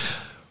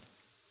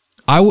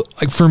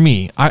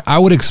me, I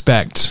would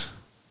expect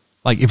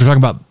if you're talking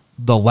about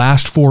the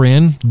last 4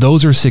 in,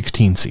 those are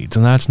 16 seeds,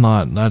 and that's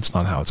not how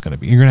it's going to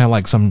be. You're going to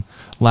have some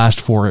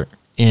last 4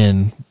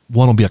 in,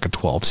 one will be a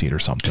 12 seed or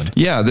something.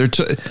 Yeah,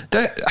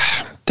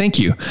 thank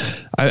you.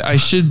 I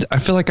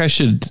feel like I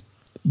should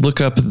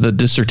look up the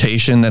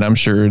dissertation that I'm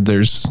sure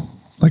there's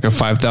a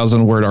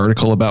 5,000 word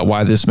article about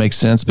why this makes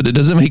sense, but it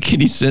doesn't make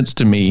any sense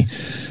to me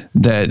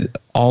that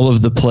all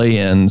of the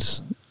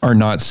play-ins are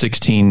not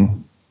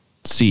 16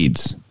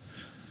 seeds.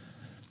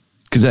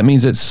 Because that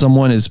means that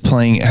someone is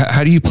playing.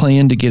 How do you play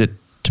in to get it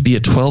to be a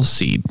 12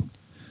 seed?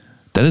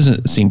 That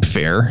doesn't seem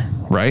fair,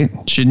 right?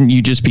 Shouldn't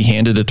you just be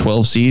handed a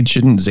 12 seed?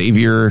 Shouldn't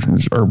Xavier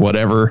or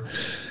whatever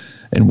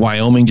and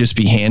Wyoming just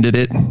be handed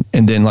it?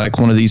 And then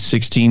one of these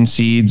 16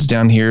 seeds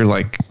down here,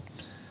 I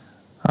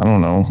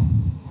don't know,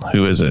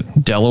 who is it?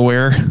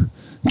 Delaware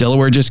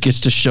Delaware just gets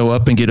to show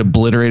up and get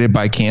obliterated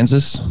by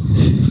Kansas.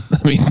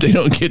 I mean, they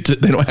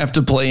don't have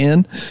to play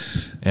in.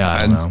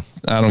 Yeah,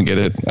 I don't get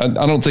it. I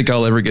don't think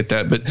I'll ever get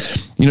that.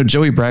 But,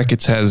 Joey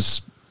Brackets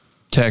has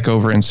Tech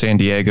over in San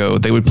Diego.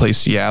 They would play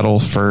Seattle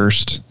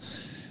first,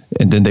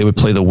 and then they would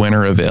play the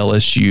winner of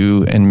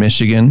LSU and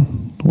Michigan,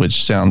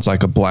 which sounds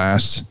like a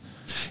blast.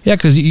 Yeah,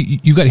 because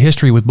you got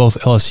history with both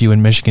LSU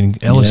and Michigan.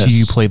 LSU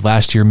you played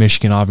last year,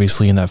 Michigan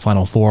obviously in that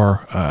Final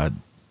Four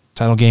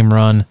title game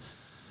run.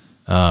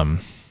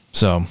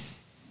 So,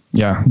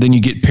 yeah, then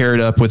you get paired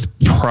up with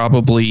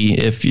probably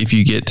if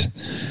you get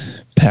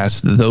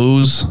past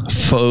those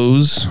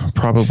foes,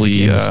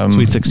 probably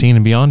Sweet 16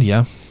 and beyond.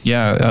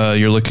 Yeah,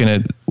 you're looking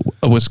at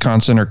a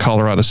Wisconsin or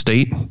Colorado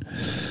State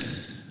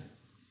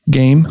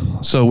game.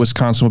 So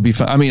Wisconsin will be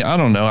fun. I mean, I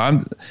don't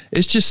know.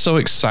 It's just so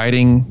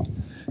exciting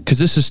because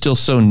this is still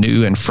so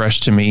new and fresh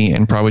to me,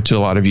 and probably to a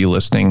lot of you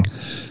listening,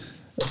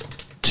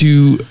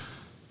 to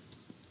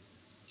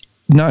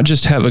not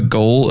just have a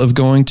goal of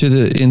going to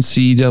the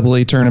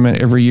NCAA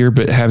tournament every year,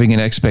 but having an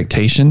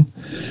expectation.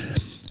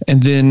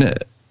 And then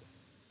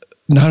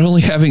not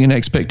only having an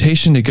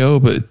expectation to go,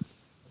 but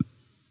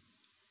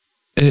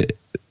it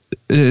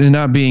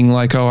not being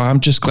like, oh, I'm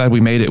just glad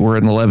we made it. We're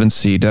an 11th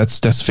seed.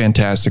 That's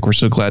fantastic. We're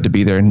so glad to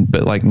be there.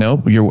 But like,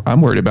 nope,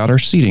 I'm worried about our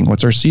seeding.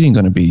 What's our seeding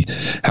going to be?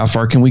 How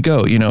far can we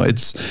go?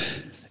 It's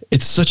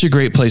such a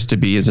great place to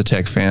be as a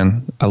Tech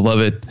fan. I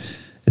love it.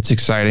 It's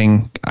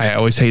exciting. I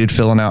always hated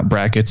filling out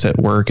brackets at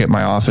work at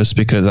my office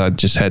because I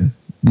just had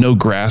no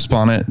grasp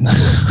on it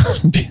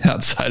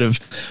outside of,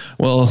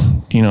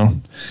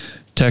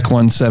 Tech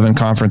won 7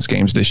 conference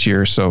games this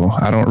year, so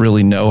I don't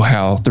really know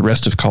how the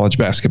rest of college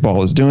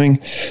basketball is doing.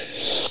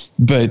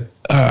 But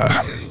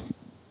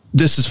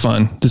this is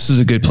fun. This is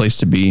a good place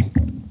to be.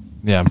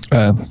 Yeah.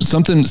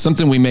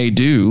 Something we may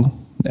do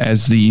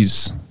as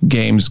these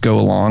games go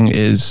along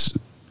is,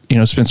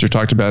 Spencer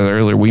talked about it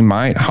earlier, we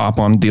might hop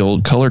on the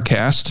old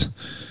Colorcast,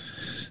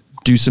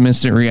 do some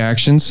instant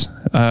reactions.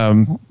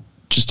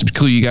 Just to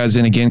clue you guys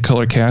in again,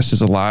 Colorcast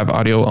is a live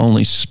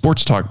audio-only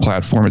sports talk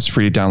platform. It's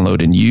free to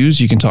download and use.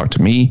 You can talk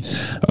to me,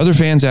 other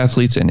fans,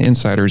 athletes, and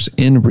insiders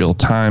in real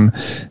time.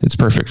 It's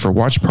perfect for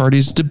watch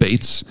parties,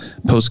 debates,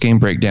 post-game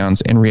breakdowns,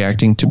 and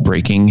reacting to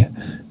breaking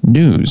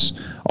news.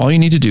 All you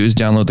need to do is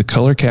download the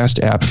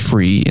Colorcast app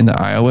free in the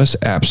iOS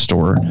App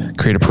Store,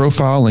 create a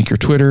profile, link your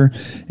Twitter,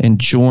 and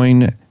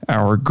join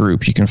our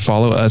group. You can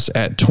follow us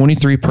at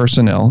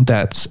 23personnel.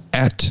 That's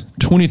at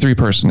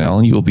 23personnel,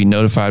 and you will be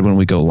notified when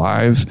we go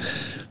live.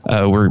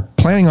 We're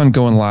planning on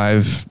going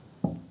live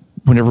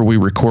whenever we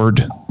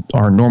record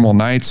our normal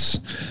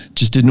nights.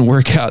 Just didn't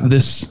work out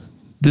this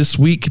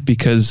week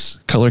because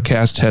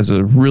Colorcast has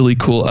a really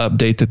cool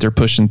update that they're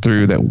pushing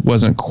through that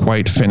wasn't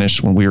quite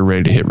finished when we were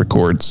ready to hit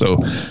record. So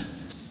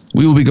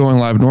we will be going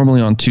live normally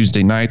on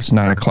Tuesday nights,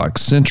 9:00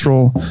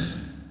 Central.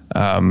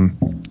 We're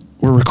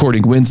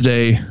recording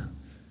Wednesday,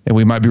 and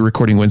we might be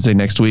recording Wednesday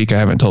next week. I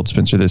haven't told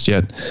Spencer this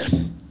yet,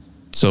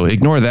 so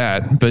ignore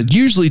that. But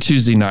usually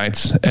Tuesday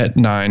nights at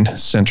 9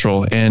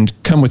 Central, and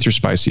come with your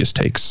spiciest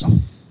takes.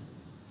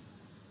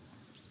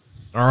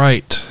 All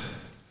right.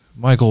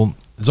 Michael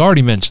has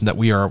already mentioned that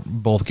we are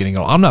both getting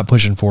old. I'm not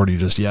pushing 40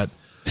 just yet.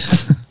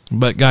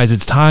 But guys,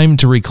 it's time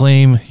to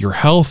reclaim your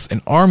health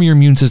and arm your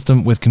immune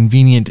system with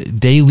convenient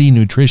daily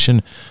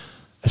nutrition,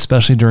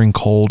 especially during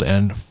cold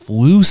and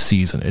flu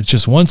season. It's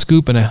just 1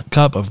 scoop in a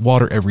cup of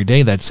water every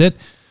day. That's it.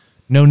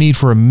 No need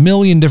for a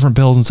million different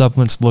pills and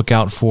supplements to look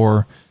out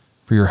for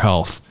your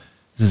health.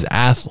 This is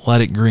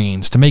Athletic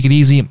Greens. To make it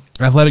easy,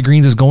 Athletic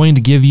Greens is going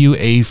to give you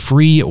a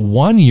free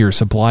 1-year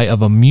supply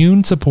of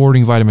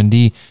immune-supporting vitamin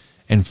D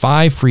and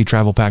 5 free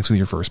travel packs with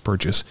your first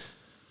purchase.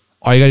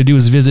 All you got to do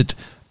is visit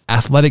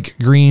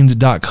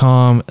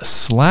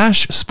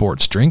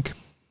athleticgreens.com/sportsdrink.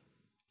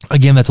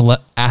 Again, that's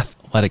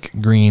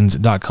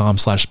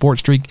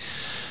athleticgreens.com/sportsdrink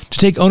to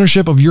take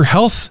ownership of your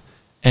health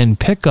and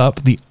pick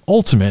up the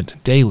ultimate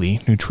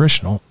daily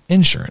nutritional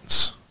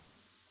insurance.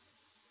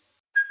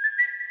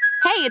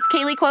 Hey, it's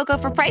Kaylee Cuoco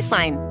for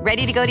Priceline.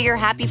 Ready to go to your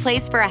happy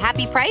place for a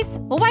happy price?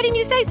 Well, why didn't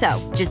you say so?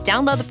 Just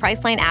download the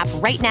Priceline app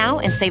right now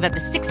and save up to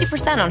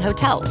 60% on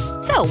hotels.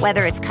 So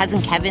whether it's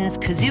Cousin Kevin's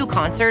Kazoo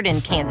Concert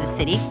in Kansas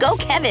City, go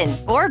Kevin,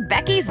 or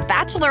Becky's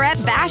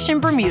Bachelorette Bash in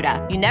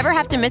Bermuda, you never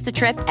have to miss a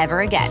trip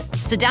ever again.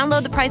 So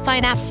download the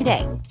Priceline app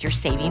today. Your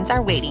savings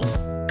are waiting.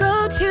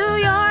 Go to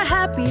your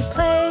happy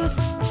place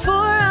for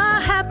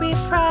a happy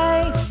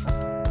price.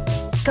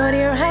 Go to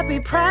your happy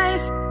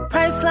price,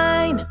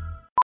 Priceline.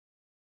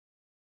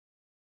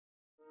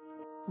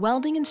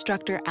 Welding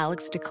instructor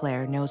Alex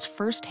DeClaire knows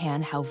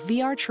firsthand how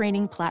VR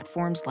training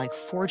platforms like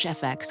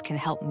ForgeFX can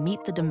help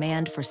meet the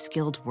demand for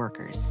skilled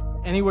workers.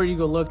 Anywhere you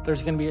go look,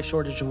 there's going to be a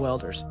shortage of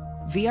welders.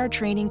 VR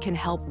training can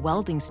help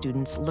welding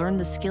students learn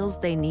the skills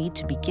they need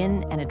to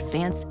begin and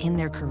advance in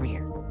their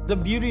career. The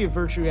beauty of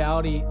virtual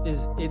reality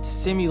is it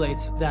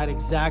simulates that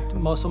exact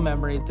muscle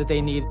memory that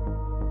they need.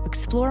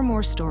 Explore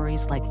more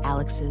stories like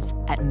Alex's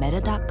at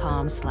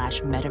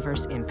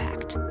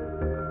meta.com/metaverseimpact.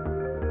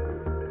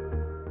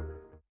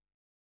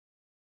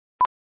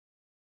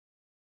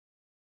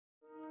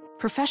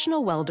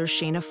 Professional welder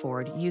Shayna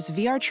Ford used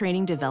VR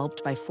training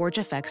developed by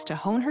ForgeFX to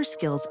hone her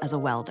skills as a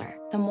welder.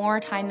 The more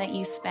time that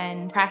you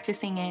spend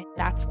practicing it,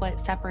 that's what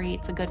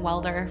separates a good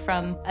welder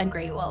from a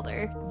great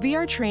welder.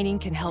 VR training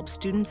can help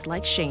students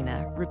like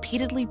Shayna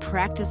repeatedly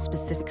practice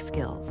specific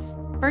skills.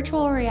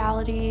 Virtual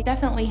reality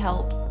definitely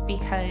helps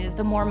because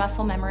the more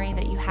muscle memory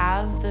that you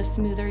have, the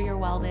smoother your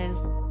weld is.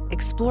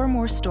 Explore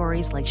more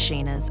stories like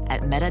Shayna's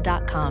at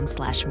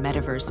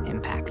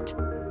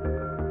meta.com/metaverseimpact.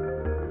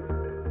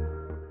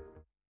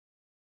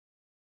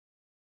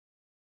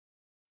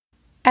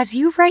 As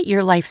you write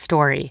your life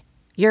story,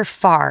 you're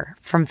far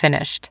from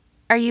finished.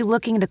 Are you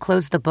looking to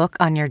close the book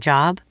on your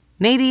job?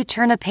 Maybe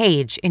turn a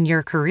page in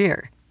your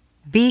career?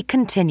 Be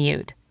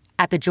continued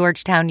at the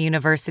Georgetown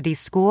University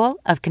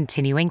School of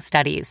Continuing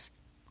Studies.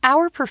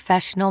 Our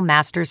professional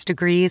master's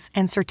degrees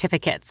and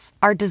certificates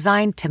are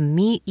designed to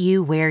meet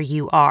you where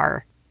you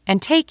are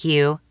and take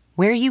you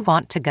where you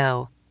want to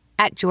go.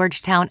 At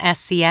Georgetown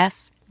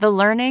SCS, the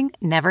learning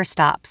never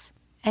stops,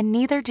 and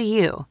neither do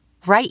you.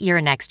 Write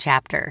your next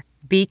chapter.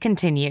 Be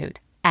continued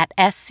at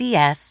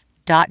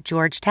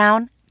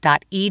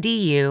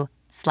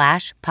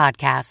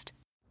scs.georgetown.edu/podcast.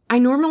 I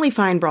normally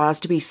find bras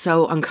to be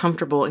so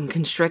uncomfortable and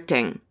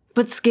constricting,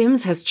 but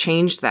Skims has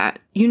changed that.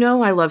 You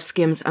know I love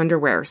Skims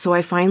underwear, so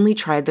I finally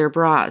tried their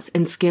bras,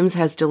 and Skims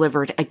has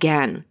delivered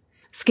again.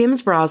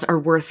 Skims bras are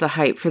worth the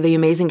hype for the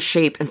amazing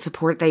shape and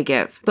support they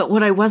give, but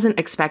what I wasn't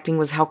expecting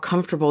was how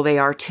comfortable they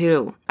are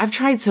too. I've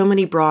tried so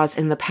many bras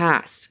in the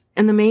past,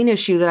 and the main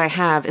issue that I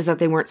have is that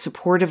they weren't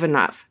supportive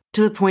enough,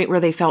 to the point where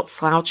they felt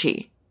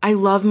slouchy. I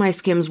love my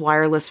Skims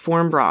wireless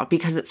form bra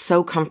because it's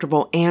so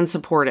comfortable and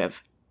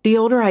supportive. The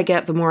older I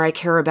get, the more I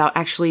care about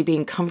actually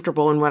being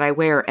comfortable in what I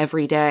wear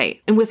every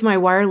day. And with my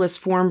wireless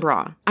form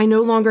bra, I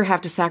no longer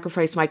have to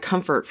sacrifice my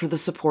comfort for the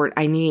support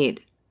I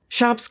need.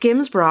 Shop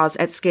Skims bras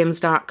at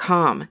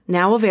skims.com,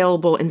 now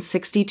available in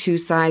 62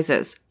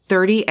 sizes,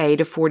 30A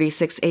to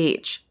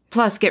 46H.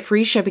 Plus, get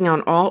free shipping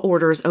on all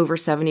orders over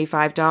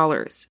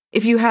 $75.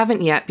 If you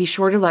haven't yet, be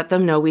sure to let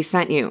them know we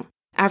sent you.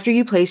 After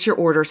you place your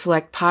order,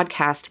 select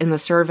podcast in the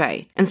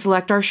survey and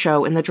select our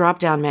show in the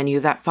drop-down menu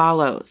that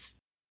follows.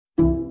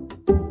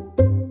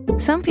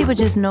 Some people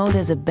just know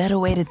there's a better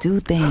way to do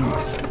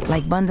things,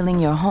 like bundling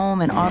your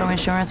home and auto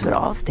insurance with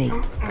Allstate,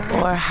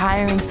 or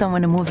hiring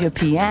someone to move your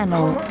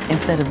piano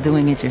instead of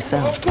doing it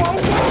yourself.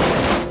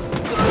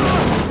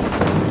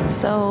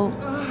 So,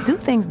 do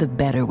things the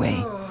better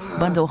way.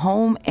 Bundle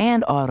home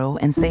and auto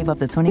and save up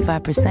to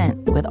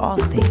 25% with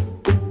Allstate.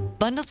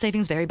 Bundled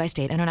savings vary by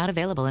state and are not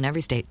available in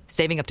every state.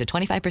 Saving up to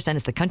 25%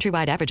 is the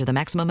countrywide average of the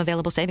maximum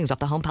available savings off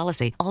the home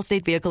policy.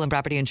 Allstate Vehicle and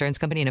Property Insurance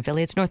Company and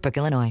affiliates, Northbrook,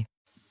 Illinois.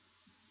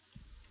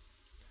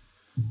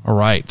 All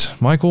right,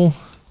 Michael,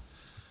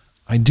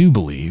 I do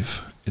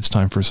believe it's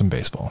time for some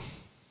baseball.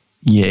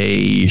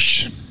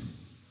 Yeesh.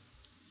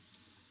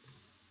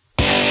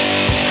 Left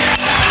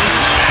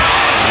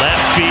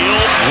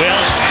field,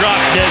 well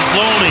struck.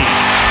 Desloney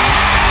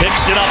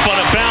picks it up on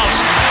a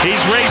bounce.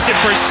 He's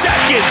racing for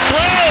second. Throw!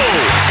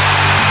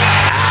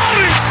 Out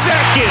in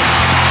second!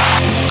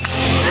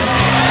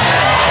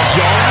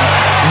 Young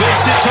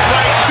lifts it to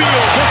right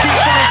field, looking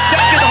for a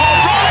second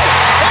home run,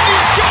 and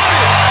he's got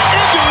it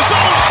into his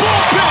own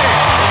bullpen!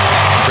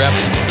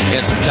 Reps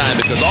and some time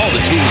because all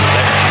the tools are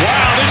there.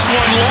 Wow, this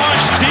one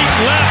launched deep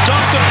left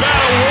off the bat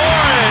of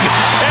Warren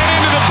and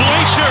into the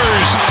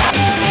bleachers.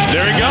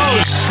 There he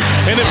goes.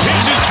 And the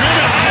pitch is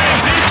driven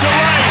deep to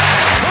right.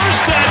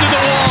 Kerstad to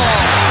the wall.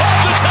 Off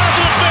the top of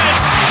the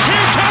fence.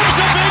 Here comes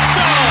the big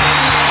fella.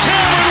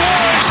 Cameron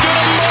Warren's going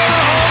to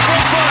motor home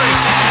from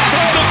first.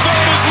 Throw to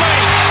third is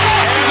late.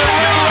 And the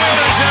Red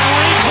Raiders have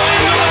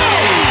reclaimed the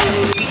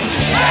lead.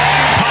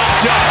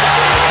 Popped up.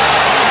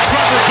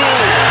 Trevor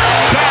Boone.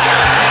 Back.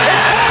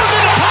 It's more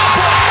than a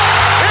pop-up.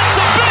 It's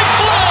a big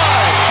fly.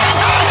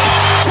 Tuck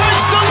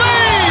takes the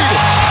lead.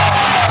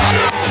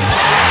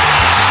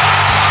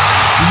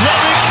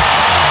 Levick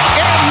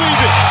and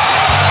leave it.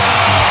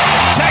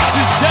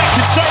 Texas Tech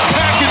can start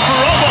packing for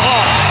Omaha.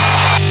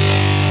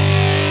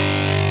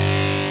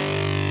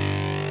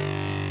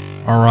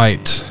 All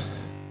right.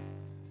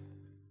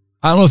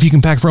 I don't know if you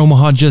can pack for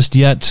Omaha just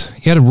yet.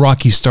 You had a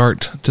rocky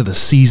start to the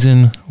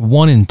season,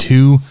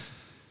 1-2.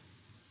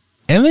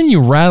 And then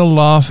you rattled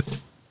off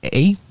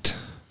 8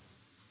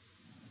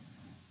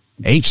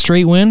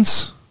 straight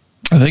wins.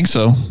 I think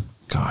so.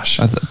 Gosh.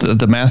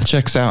 The math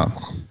checks out.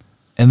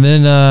 And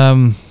then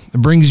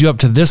it brings you up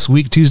to this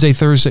week,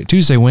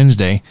 Tuesday,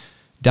 Wednesday,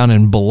 down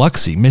in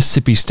Biloxi,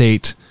 Mississippi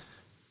State,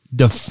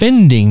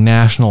 defending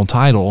national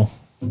title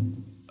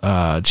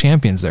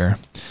champions there.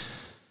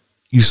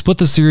 You split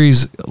the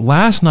series.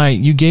 Last night,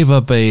 you gave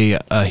up a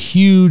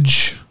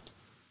huge,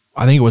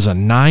 I think it was a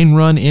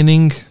 9-run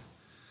inning.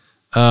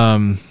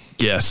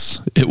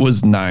 Yes, it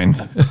was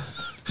 9.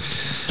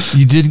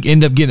 You did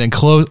end up getting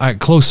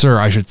closer,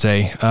 I should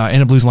say.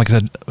 Ended up losing, like I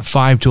said,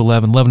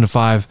 5-11,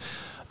 11-5.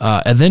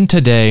 And then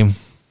today,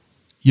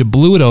 you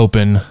blew it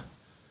open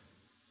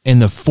in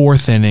the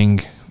 4th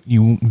inning.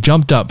 You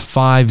jumped up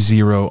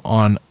 5-0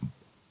 on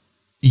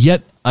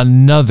yet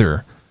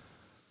another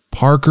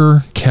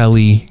Parker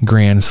Kelly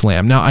grand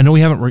slam. Now, I know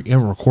we haven't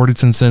recorded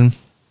since then.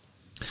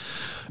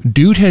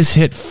 Dude has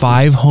hit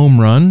 5 home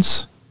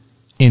runs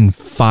in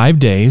 5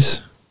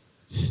 days.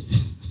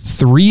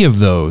 3 of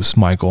those,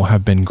 Michael,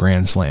 have been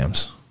grand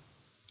slams.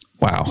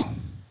 Wow.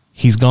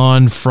 He's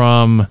gone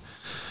from,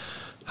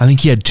 I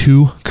think he had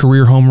 2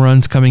 career home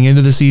runs coming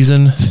into the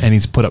season, and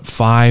he's put up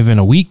 5 in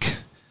a week.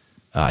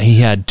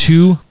 He had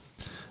 2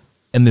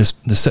 in this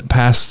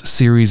past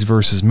series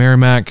versus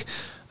Merrimack.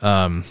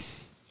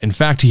 In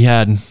fact, he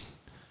had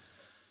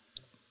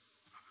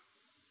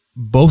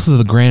both of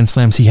the grand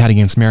slams he had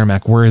against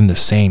Merrimack were in the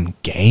same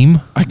game.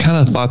 I kind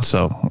of thought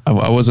so.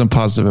 I wasn't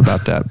positive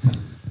about that.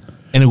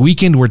 In a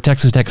weekend where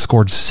Texas Tech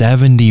scored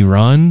 70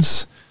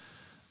 runs,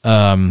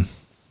 but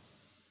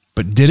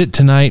did it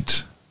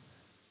tonight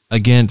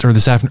against, or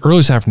early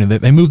this afternoon.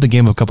 They moved the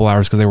game a couple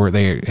hours because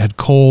they had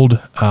cold,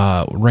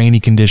 rainy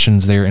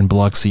conditions there in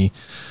Biloxi,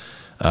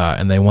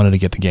 and they wanted to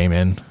get the game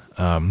in.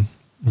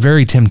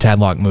 Very Tim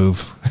Tadlock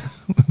move.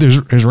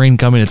 There's rain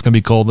coming. It's going to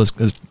be cold. Let's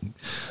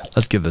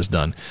get this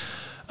done.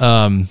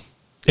 And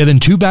then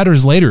 2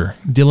 batters later,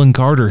 Dylan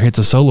Carter hits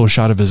a solo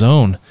shot of his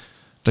own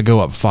to go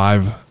up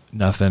 5-0,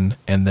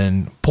 and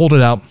then pulled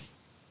it out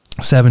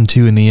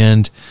 7-2 in the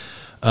end.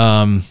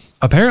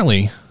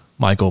 Apparently,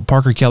 Michael,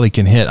 Parker Kelly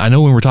can hit. I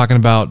know when we're talking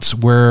about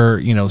where,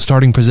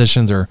 starting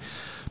positions or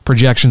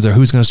projections or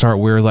who's going to start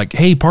where, like,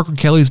 hey, Parker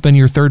Kelly's been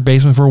your third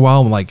baseman for a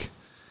while. I'm like,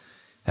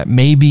 that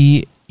may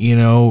be,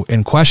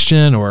 in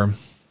question, or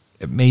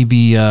it may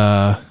be,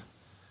 it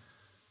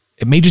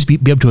may just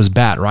be up to his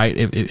bat, right?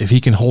 If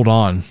he can hold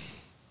on.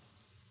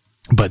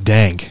 But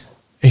dang,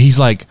 he's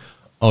like,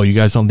 oh, you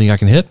guys don't think I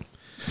can hit?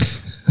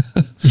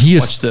 He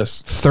is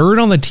third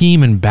on the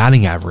team in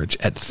batting average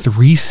at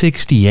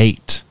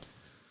 368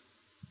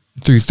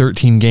 through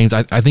 13 games.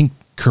 I think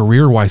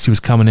career-wise, he was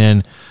coming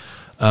in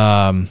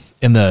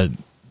the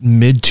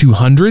mid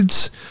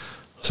 200s.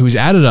 So he's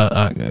added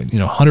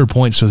 100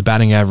 points to his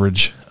batting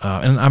average.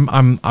 And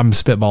I'm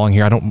spitballing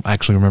here. I don't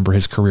actually remember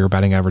his career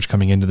batting average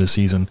coming into this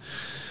season.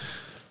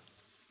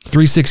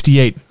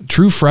 368.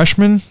 True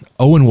freshman,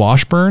 Owen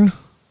Washburn.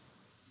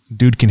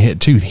 Dude can hit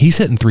too. He's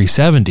hitting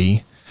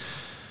 370.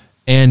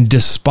 And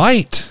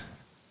despite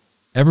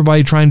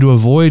everybody trying to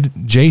avoid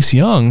Jace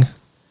Young,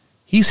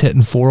 he's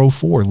hitting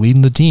 404,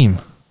 leading the team.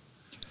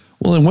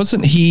 Well, and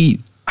wasn't he,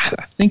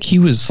 I think he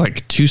was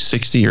like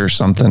 260 or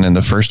something in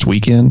the first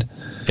weekend.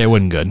 It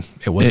wasn't good.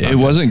 It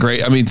wasn't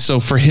great. I mean,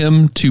 so for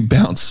him to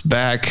bounce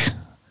back,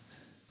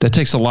 that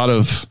takes a lot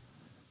of,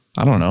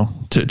 I don't know,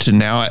 to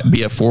now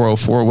be at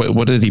 404.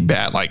 What did he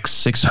bat, like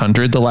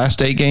 600 the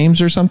last 8 games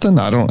or something?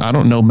 I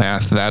don't know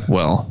math that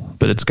well,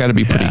 but it's got to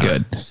be pretty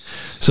good.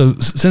 So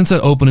since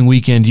that opening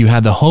weekend, you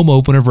had the home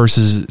opener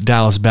versus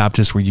Dallas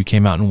Baptist where you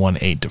came out and won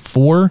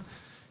 8-4.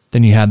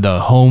 Then you had the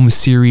home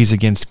series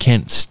against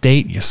Kent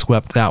State. You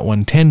swept that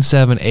one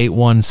 10-7,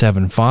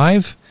 8-1,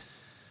 7-5.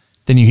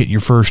 Then you hit your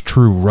first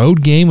true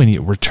road game and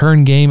your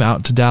return game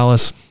out to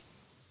Dallas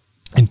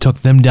and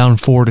took them down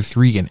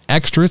 4-3 in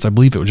extras. I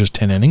believe it was just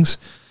 10 innings.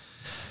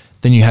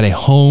 Then you had a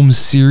home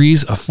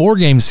series, a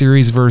 4-game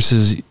series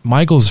versus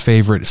Michael's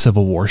favorite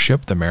Civil War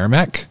ship, the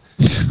Merrimack,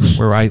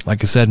 where I,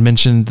 like I said,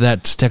 mentioned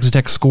that Texas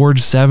Tech scored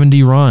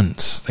 70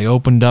 runs. They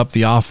opened up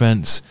the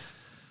offense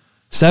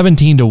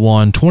 17-1,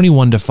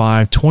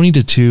 21-5,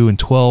 20-2, and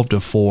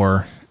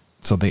 12-4.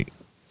 So they,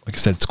 like I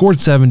said, scored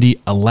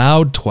 70,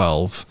 allowed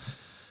 12.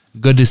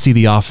 Good to see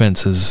the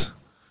offenses.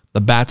 The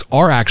bats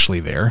are actually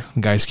there.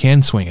 The guys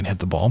can swing and hit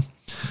the ball.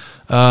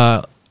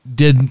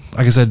 Did,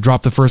 like I said,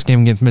 drop the first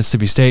game against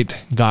Mississippi State.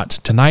 Got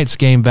tonight's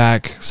game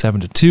back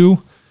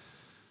 7-2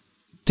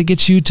 to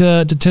get you to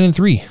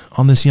 10-3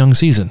 on this young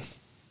season.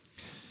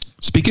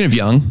 Speaking of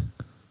young,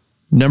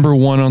 number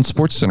 1 on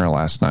SportsCenter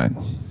last night.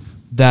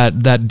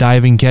 That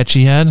diving catch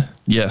he had?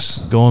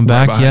 Yes. Going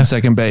back, right behind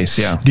second base,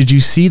 yeah. Did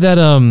you see that?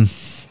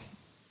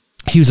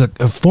 He was a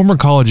former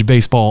college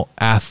baseball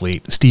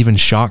athlete, Stephen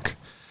Schock.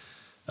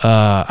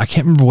 I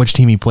can't remember which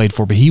team he played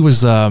for, but he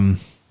was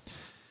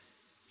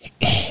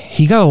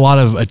he got a lot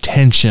of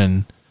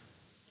attention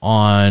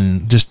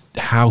on just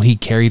how he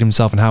carried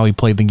himself and how he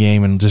played the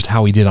game and just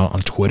how he did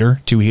on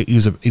Twitter too.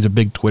 He's a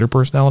big Twitter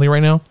personality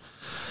right now.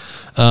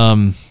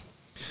 And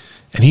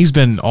he's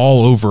been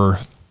all over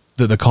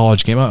the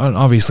college game,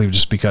 obviously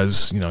just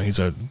because, he's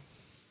a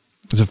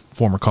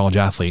former college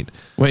athlete.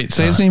 Wait,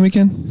 say his name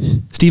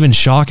again? Stephen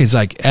Schock is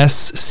like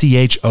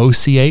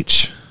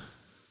SCHOCH.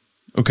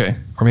 Okay.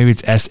 Or maybe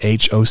it's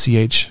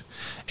SHOCH.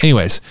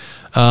 Anyways,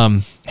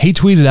 he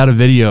tweeted out a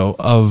video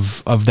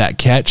of that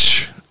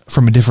catch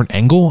from a different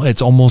angle.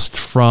 It's almost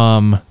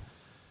from,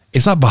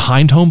 it's not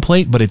behind home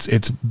plate, but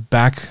it's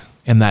back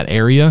in that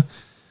area.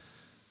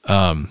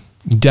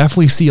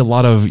 Definitely see a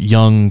lot of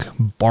young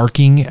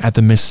barking at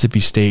the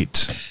Mississippi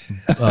State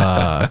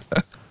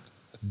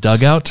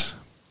dugout,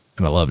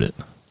 and I loved it.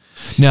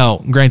 Now,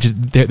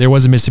 granted, there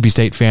was a Mississippi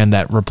State fan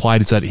that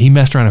replied and said he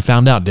messed around and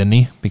found out, didn't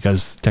he?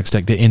 Because Texas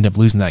Tech did end up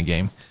losing that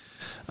game.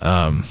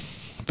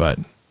 But,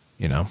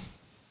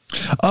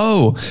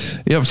 Oh,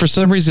 yeah. For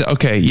some reason,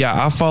 okay, yeah,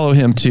 I'll follow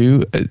him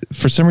too.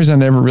 For some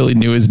reason, I never really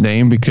knew his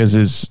name because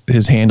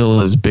his handle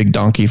is Big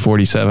Donkey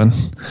 47.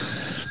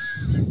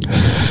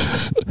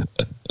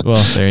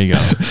 Well, there you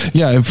go.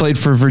 Yeah, I played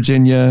for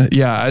Virginia.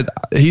 Yeah,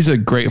 he's a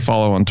great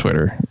follow on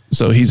Twitter.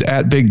 So he's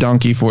at Big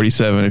Donkey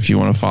 47 if you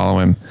want to follow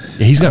him.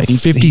 Yeah, he's got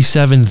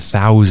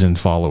 57,000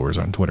 followers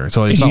on Twitter,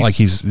 so it's not like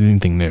he's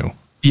anything new.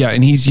 Yeah,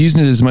 and he's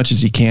using it as much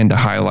as he can to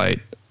highlight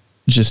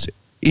just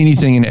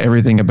anything and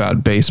everything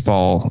about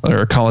baseball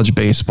or college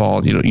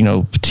baseball. You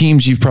know,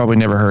 teams you've probably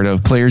never heard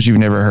of, players you've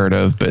never heard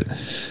of, but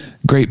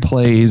great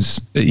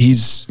plays.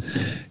 He's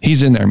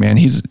in there, man.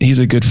 He's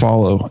a good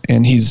follow,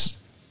 and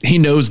he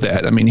knows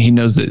that. I mean, he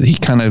knows that he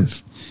kind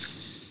of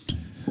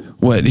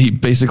he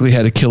basically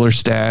had a killer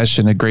stash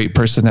and a great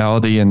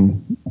personality,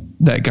 and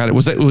that got it.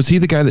 Was he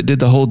the guy that did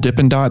the whole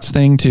Dippin' Dots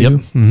thing too? Yep.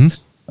 Mm-hmm.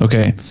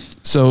 Okay.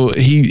 So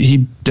he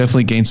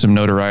definitely gained some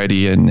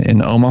notoriety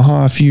in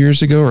Omaha a few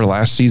years ago or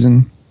last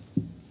season.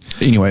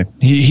 Anyway,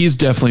 he's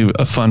definitely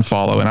a fun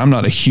follow, and I'm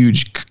not a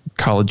huge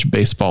college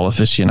baseball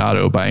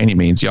aficionado by any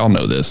means. Y'all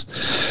know this.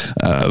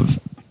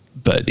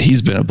 But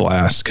he's been a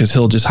blast because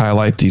he'll just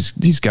highlight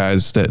these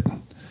guys that,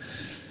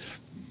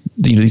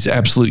 you know, these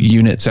absolute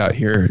units out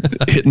here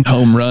hitting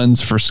home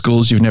runs for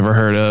schools you've never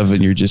heard of,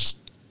 and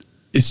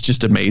it's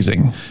just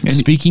amazing. And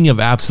speaking of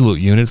absolute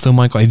units, though,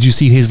 Michael, did you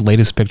see his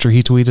latest picture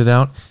he tweeted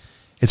out?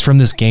 It's from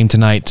this game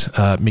tonight,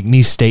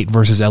 McNeese State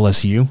versus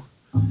LSU.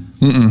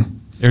 Mm-mm.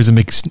 There's a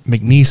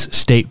McNeese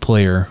State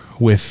player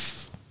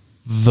with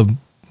the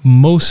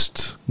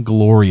most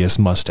glorious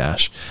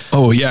mustache.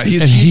 Oh, yeah. He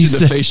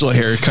said, the facial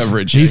hair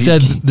coverage. He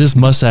said this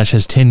mustache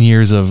has 10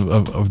 years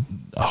of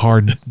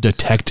hard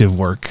detective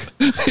work.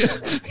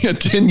 Yeah,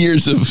 10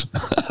 years of...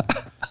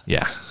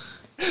 yeah.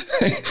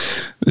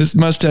 This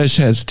mustache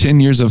has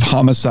 10 years of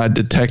homicide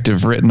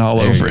detective written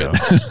all over it.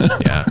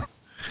 Yeah.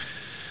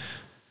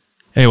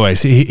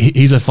 Anyways,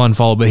 he's a fun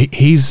follow, but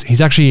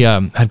he's actually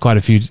had quite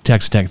a few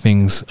Texas Tech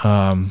things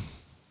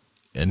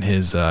in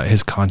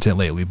his content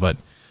lately. But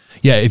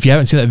yeah, if you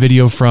haven't seen that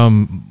video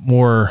from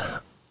more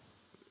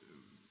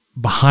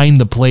behind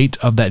the plate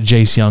of that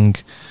Jace Young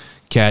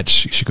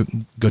catch, you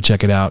should go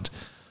check it out.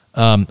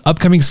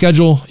 Upcoming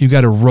schedule, you've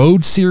got a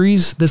road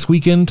series this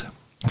weekend,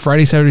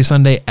 Friday, Saturday,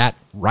 Sunday at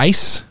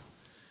Rice.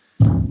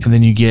 And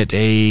then you get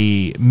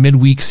a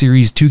midweek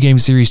series, 2-game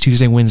series,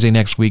 Tuesday, Wednesday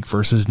next week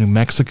versus New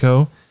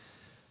Mexico.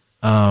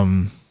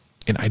 And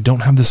I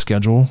don't have the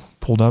schedule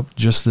pulled up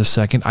just this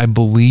second. I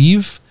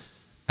believe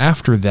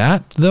after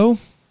that, though.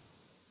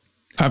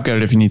 I've got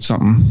it if you need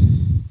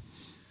something.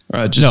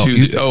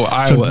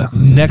 Iowa. So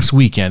next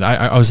weekend,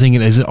 I was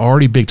thinking, is it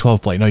already Big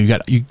 12 play? No,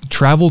 you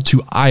travel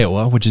to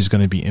Iowa, which is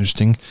going to be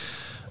interesting,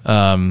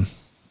 to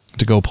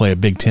go play a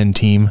Big 10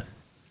 team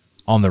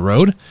on the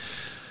road.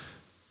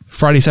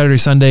 Friday, Saturday,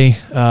 Sunday,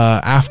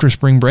 after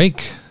spring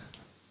break,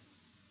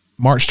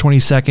 March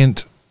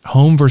 22nd,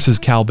 home versus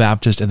Cal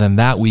Baptist, and then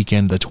that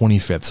weekend, the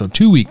 25th. So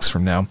 2 weeks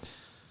from now,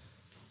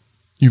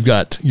 you've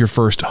got your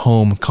first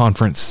home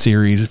conference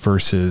series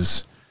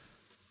versus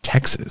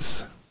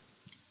Texas.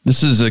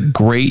 This is a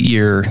great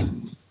year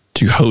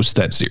to host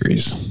that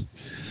series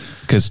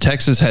because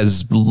Texas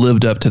has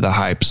lived up to the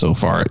hype so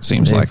far. It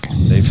seems like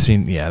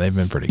they've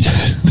been pretty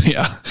good.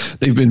 Yeah,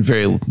 they've been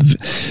very,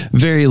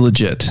 very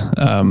legit.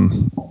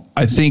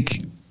 I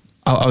think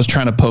I was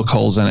trying to poke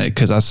holes in it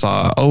because I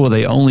saw,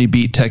 they only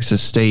beat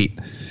Texas State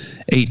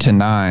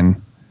 8-9.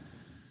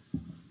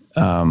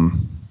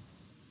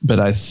 But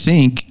I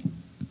think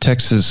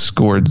Texas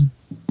scored.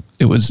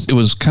 It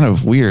was kind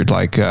of weird.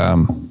 Like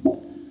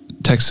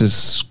Texas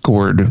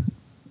scored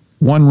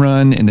 1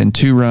 run and then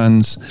 2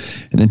 runs,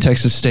 and then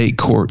Texas State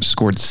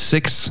scored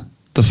 6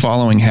 the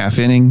following half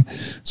inning.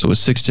 So it was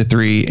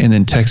 6-3, and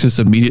then Texas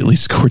immediately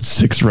scored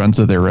 6 runs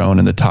of their own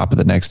in the top of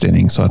the next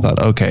inning. So I thought,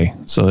 okay,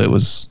 so it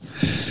was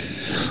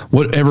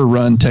whatever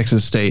run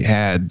Texas State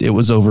had, it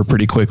was over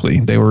pretty quickly.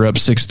 They were up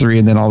 6-3,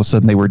 and then all of a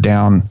sudden they were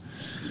down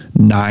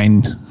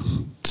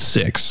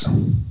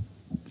 9-6.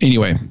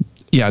 Anyway,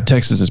 yeah,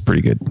 Texas is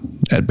pretty good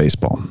at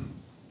baseball.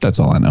 That's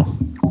all I know.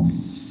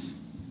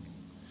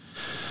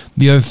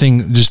 The other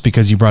thing, just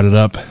because you brought it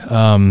up,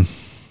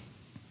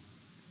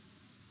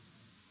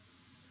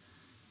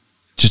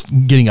 just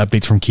getting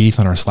updates from Keith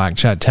on our Slack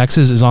chat.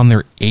 Texas is on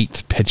their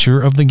 8th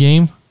pitcher of the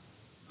game.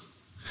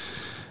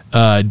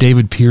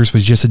 David Pierce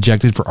was just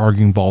ejected for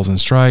arguing balls and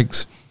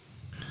strikes.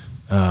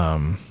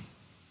 Let's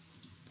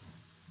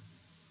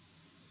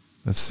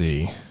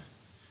see.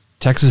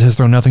 Texas has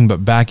thrown nothing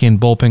but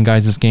back-end bullpen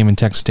guys this game, and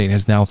Texas State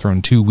has now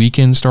thrown 2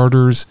 weekend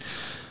starters.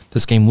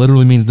 This game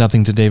literally means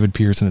nothing to David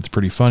Pierce, and it's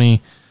pretty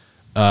funny.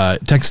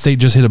 Texas State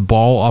just hit a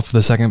ball off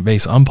the second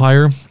base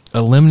umpire,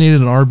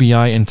 eliminated an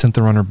RBI, and sent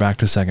the runner back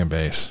to second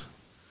base.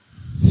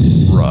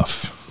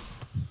 Rough.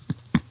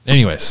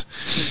 Anyways.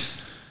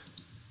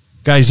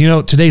 Guys,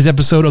 today's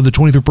episode of the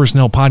 23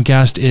 Personnel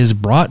Podcast is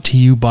brought to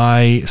you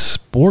by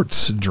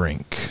Sports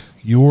Drink,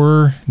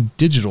 your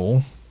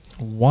digital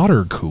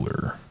water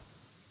cooler.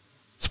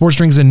 Sports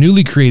Drink is a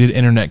newly created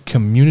internet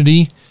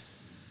community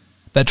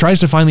that tries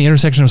to find the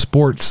intersection of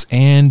sports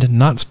and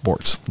not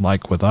sports,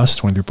 like with us,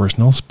 23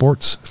 Personnel,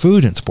 sports,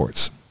 food, and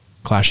sports,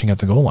 clashing at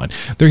the goal line.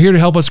 They're here to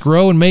help us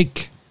grow and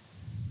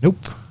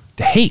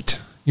to hate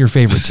your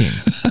favorite team.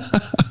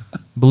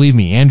 Believe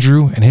me,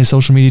 Andrew and his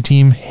social media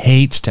team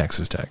hates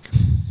Texas Tech.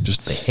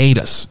 Just, they hate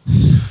us.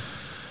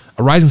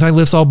 A rising tide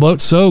lifts all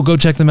boats, so go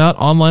check them out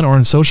online or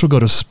on social. Go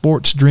to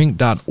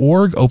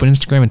sportsdrink.org, open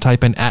Instagram and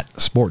type in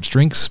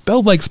 @sportsdrink,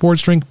 spelled like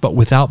sports drink, but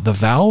without the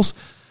vowels.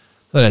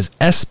 That is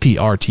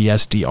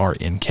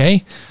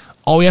SPRTSDRNK.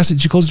 All we ask is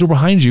that you close the door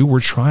behind you. We're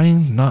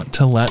trying not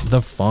to let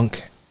the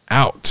funk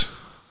out.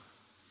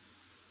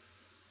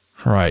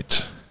 All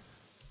right.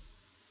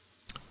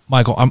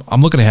 Michael,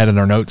 I'm looking ahead in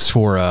our notes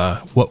for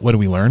what do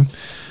we learn?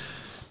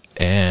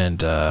 And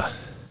that's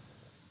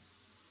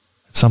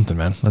something,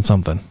 man. That's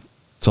something.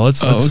 So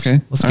let's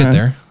get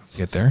there. Let's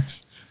get there.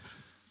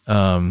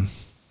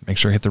 Make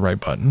sure I hit the right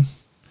button.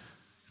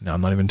 Now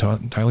I'm not even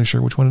entirely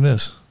sure which one it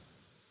is.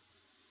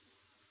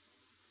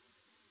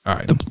 All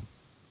right.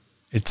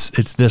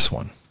 It's this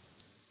one.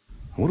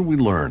 What did we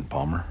learn,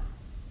 Palmer?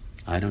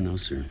 I don't know,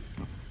 sir.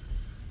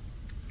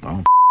 I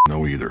don't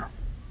know either.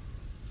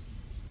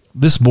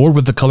 This board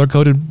with the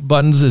color-coded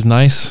buttons is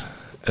nice.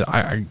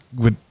 I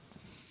would.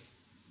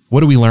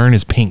 What do we learn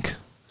is pink.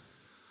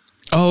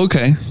 Oh,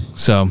 okay.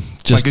 So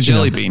just like a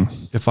jelly bean.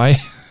 If I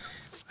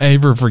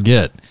ever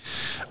forget,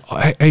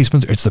 hey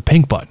Spencer, it's the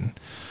pink button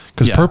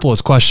because purple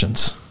is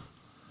questions,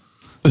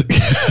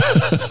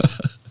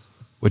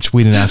 which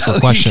we didn't ask for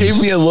questions. You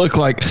gave me a look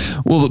like,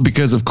 well,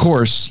 because of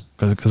course,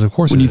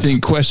 when you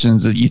think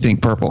questions, that you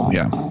think purple.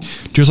 Yeah,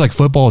 just like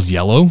football is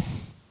yellow.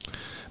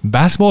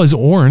 Basketball is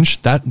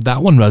orange. That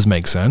one does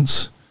make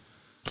sense.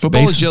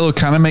 Football is yellow,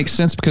 kind of makes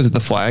sense because of the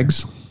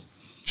flags.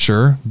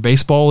 Sure.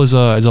 Baseball is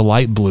a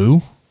light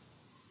blue.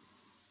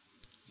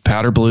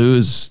 Powder blue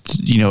is,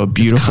 a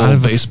beautiful kind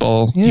of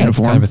baseball uniform. It's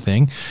kind of a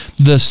thing.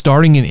 The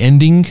starting and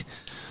ending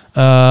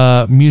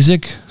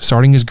music,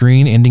 starting is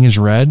green, ending is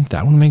red.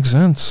 That one makes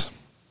sense.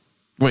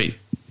 Wait.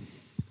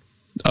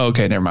 Oh,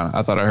 okay, never mind.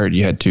 I thought I heard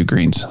you had two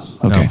greens.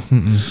 Okay.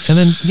 No, and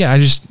then,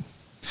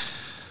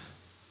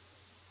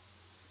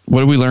 what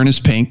do we learn is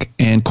pink,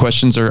 and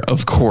questions are,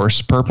 of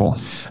course, purple.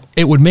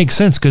 It would make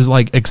sense because,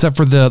 except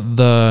for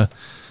the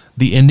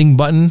ending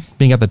button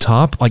being at the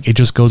top, it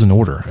just goes in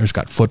order. It's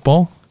got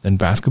football, then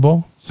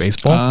basketball,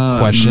 baseball,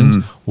 questions.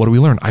 What do we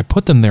learn? I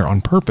put them there on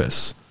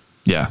purpose.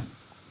 Yeah.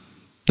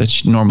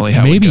 That's normally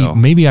how we go.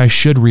 Maybe I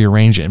should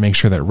rearrange it and make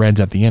sure that red's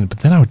at the end, but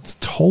then I would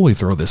totally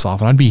throw this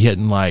off, and I'd be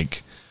hitting,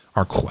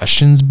 our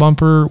questions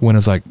bumper when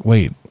it's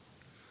wait,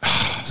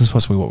 this is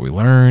supposed to be what we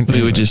learned.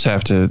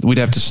 We'd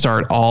have to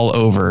start all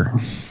over.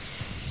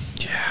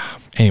 Yeah.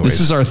 Anyways.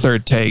 This is our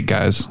third take,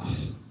 guys.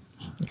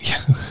 Yeah.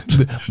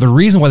 The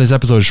reason why this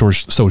episode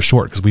is so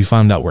short, because we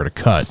found out where to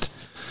cut,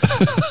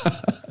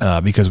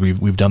 because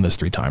we've done this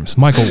 3 times.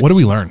 Michael, what did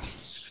we learn?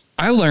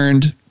 I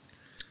learned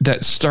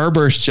that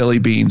Starburst jelly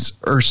beans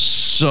are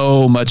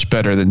so much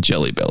better than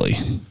Jelly Belly.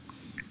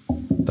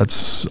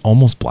 That's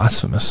almost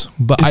blasphemous.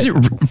 But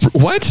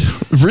what?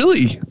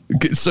 Really?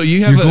 So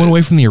you're going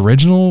away from the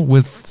original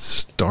with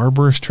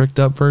Starburst tricked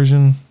up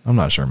version? I'm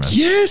not sure, man.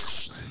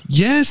 Yes,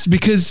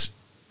 because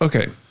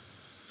okay.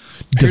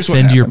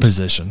 Defend your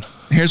position.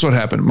 Here's what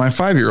happened. My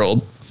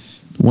 5-year-old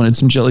wanted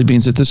some jelly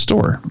beans at the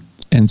store,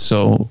 and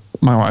so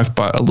my wife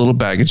bought a little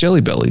bag of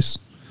Jelly Bellies.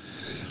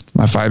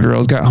 My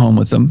 5-year-old got home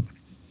with them,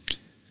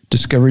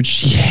 discovered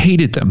she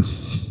hated them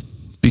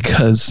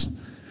because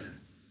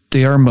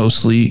they are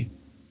mostly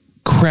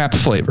crap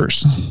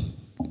flavors.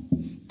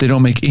 They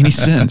don't make any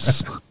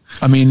sense.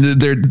 I mean,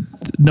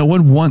 no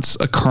one wants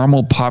a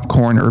caramel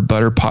popcorn or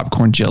butter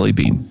popcorn jelly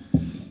bean.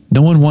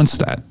 No one wants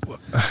that.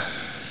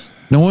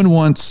 No one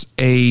wants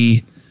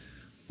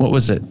what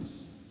was it?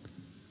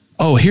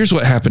 Oh, here's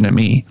what happened to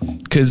me.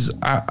 Because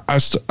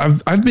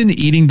I've been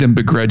eating them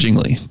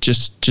begrudgingly,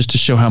 just to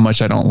show how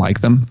much I don't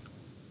like them.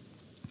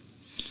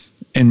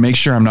 And make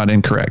sure I'm not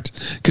incorrect.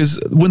 Because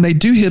when they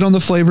do hit on the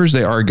flavors,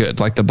 they are good.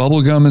 Like the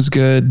bubble gum is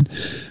good.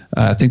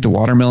 I think the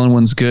watermelon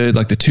one's good.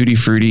 Like the Tutti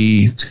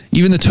Frutti,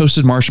 even the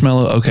toasted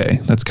marshmallow. Okay,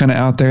 that's kind of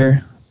out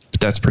there,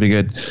 but that's pretty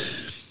good.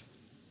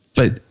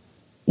 But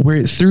where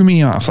it threw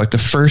me off, like the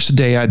first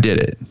day I did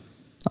it,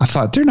 I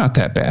thought they're not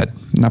that bad.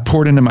 And I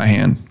poured it into my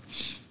hand,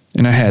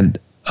 and I had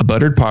a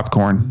buttered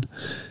popcorn.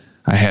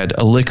 I had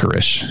a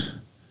licorice.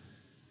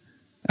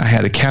 I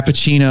had a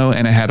cappuccino,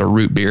 and I had a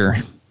root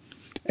beer.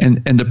 And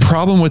the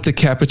problem with the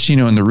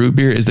cappuccino and the root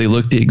beer is they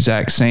look the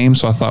exact same.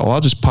 So I thought, well,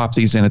 I'll just pop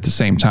these in at the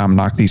same time,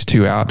 knock these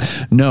two out.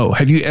 No.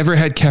 Have you ever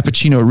had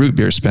cappuccino root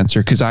beer,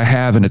 Spencer? Because I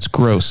have, and it's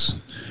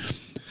gross.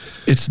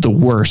 It's the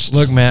worst.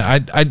 Look,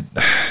 man,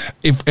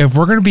 if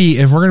we're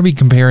gonna be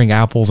comparing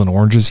apples and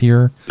oranges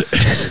here,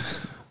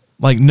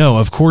 no,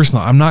 of course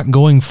not. I'm not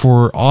going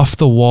for off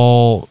the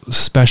wall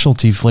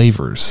specialty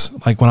flavors.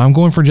 Like when I'm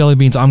going for jelly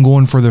beans, I'm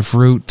going for the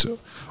fruit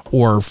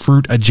or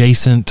fruit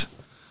adjacent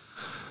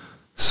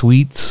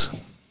sweets.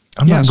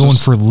 I'm not going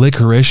for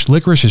licorice.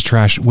 Licorice is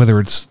trash, whether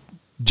it's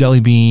jelly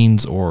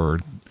beans or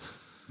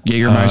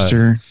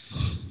Jägermeister,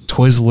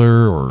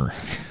 Twizzler, or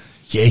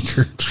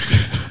Jaeger.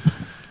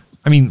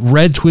 I mean,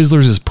 red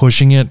Twizzlers is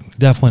pushing it.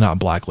 Definitely not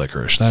black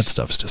licorice. That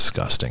stuff's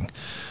disgusting.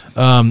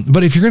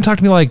 But if you're going to talk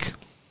to me like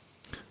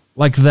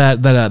that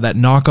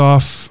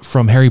knockoff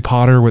from Harry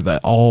Potter with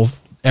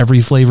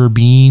every flavor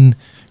bean,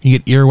 you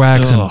get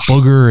earwax and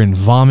booger and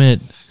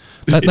vomit.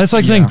 That's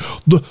like saying,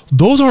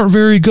 those aren't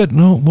very good.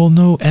 No, well,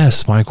 no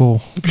S,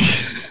 Michael.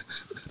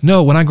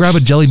 No, when I grab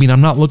a jelly bean,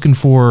 I'm not looking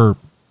for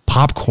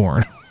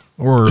popcorn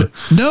or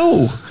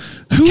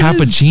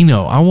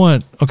cappuccino.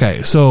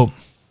 So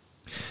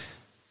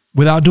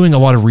without doing a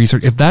lot of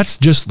research, if that's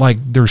just like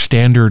their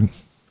standard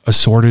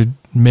assorted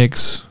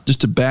mix,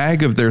 just a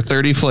bag of their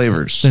 30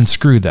 flavors, then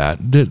screw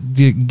that.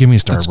 Give me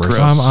Starburst.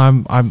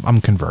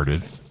 I'm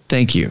converted.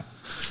 Thank you.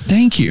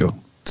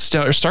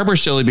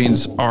 Starburst jelly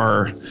beans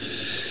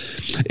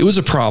it was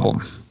a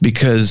problem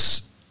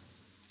because,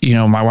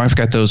 my wife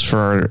got those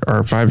for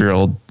our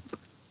 5-year-old,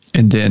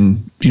 and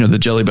then, the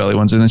Jelly Belly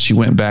ones. And then she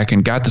went back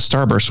and got the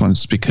Starburst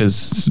ones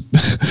because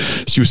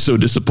she was so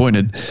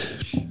disappointed.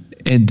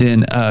 And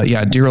then,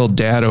 dear old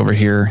dad over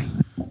here,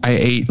 I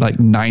ate like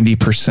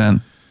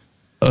 90%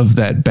 of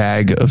that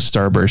bag of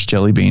Starburst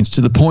jelly beans,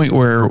 to the point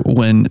where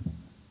when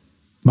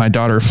my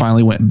daughter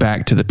finally went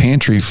back to the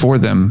pantry for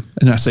them,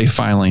 and I say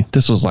finally,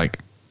 this was like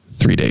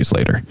 3 days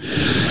later,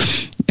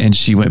 and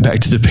she went back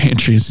to the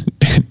pantries,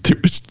 and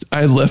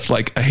I left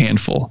like a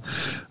handful.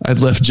 I'd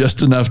left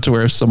just enough to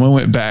where if someone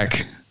went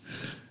back,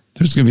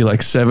 there's going to be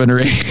like 7 or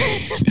 8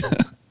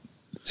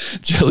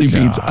 jelly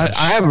beans. I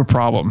have a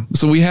problem.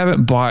 So we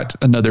haven't bought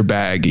another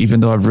bag, even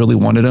though I've really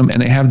wanted them.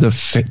 And they have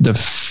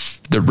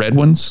the red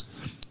ones.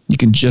 You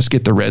can just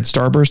get the red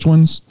Starburst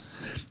ones,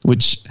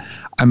 which,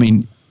 I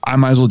mean, I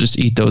might as well just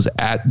eat those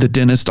at the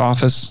dentist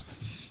office,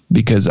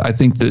 because I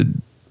think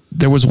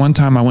there was one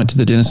time I went to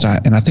the dentist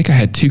and I think I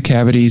had 2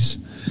 cavities,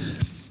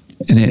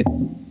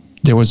 and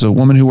there was a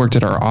woman who worked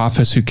at our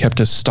office who kept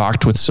us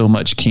stocked with so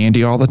much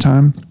candy all the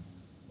time.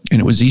 And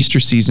it was Easter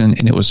season,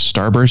 and it was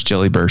Starburst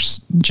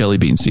jelly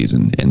bean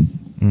season. And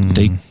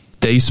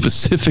they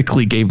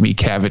specifically gave me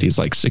cavities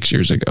like 6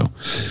 years ago.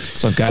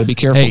 So I've got to be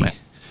careful, man.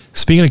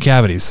 Speaking of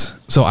cavities,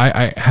 so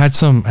I had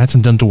some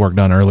dental work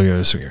done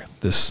earlier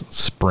this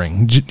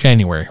spring,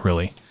 January,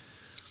 really.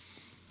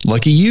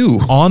 Lucky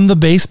you. On the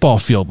baseball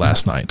field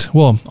last night.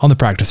 Well, on the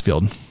practice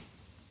field.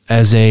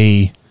 As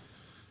a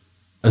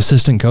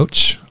assistant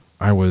coach,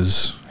 I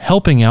was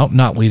helping out,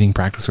 not leading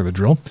practice or the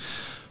drill.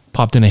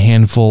 Popped in a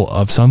handful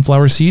of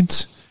sunflower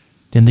seeds.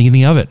 Didn't think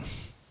anything of it.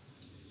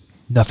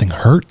 Nothing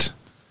hurt.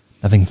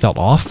 Nothing felt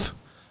off.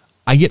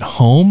 I get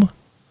home.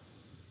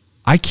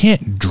 I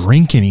can't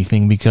drink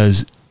anything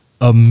because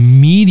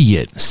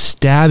immediate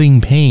stabbing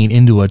pain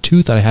into a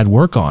tooth that I had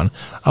work on.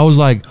 I was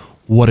like,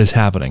 what is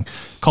happening?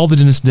 Call the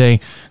dentist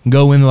today,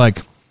 go in,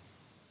 like,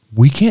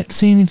 we can't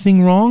see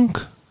anything wrong.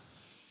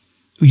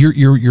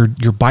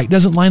 Your bite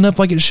doesn't line up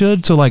like it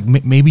should. So like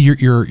maybe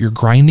you're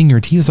grinding your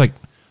teeth. It's like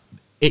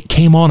it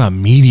came on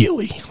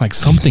immediately. Like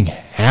something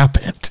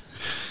happened.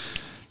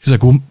 She's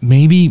like, well,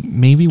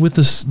 maybe with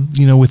this,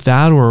 with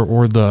that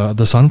or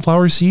the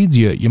sunflower seeds,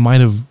 you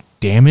might have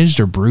damaged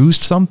or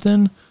bruised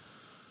something.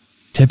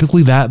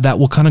 Typically that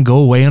will kind of go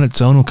away on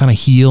its own. Will kind of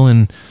heal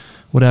and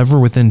whatever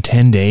within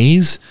 10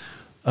 days.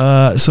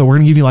 So we're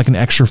going to give you like an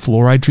extra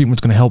fluoride treatment.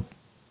 It's going to help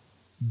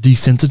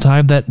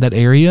desensitize that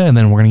area. And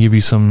then we're going to give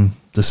you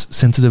this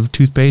sensitive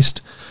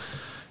toothpaste.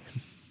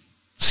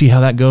 See how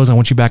that goes. I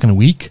want you back in a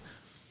week.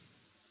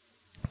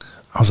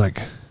 I was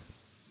like,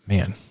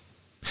 man.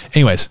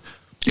 Anyways.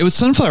 It was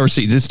sunflower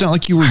seeds. It's not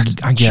like you were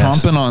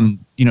chomping on,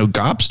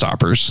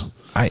 gobstoppers.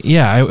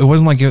 It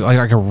wasn't like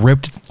I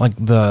ripped like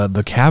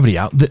the cavity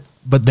out,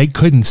 but they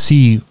couldn't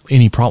see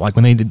any problem. Like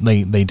when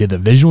they did the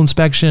visual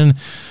inspection,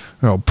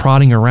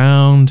 prodding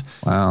around.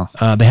 Wow.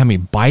 They had me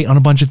bite on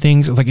a bunch of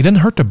things. It's like, it didn't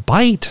hurt to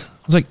bite.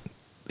 I was like,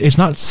 it's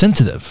not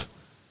sensitive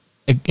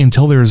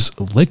until there's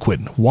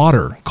liquid,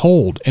 water,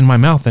 cold in my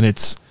mouth, and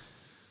it's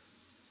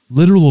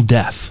literal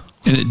death.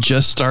 And it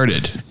just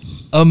started.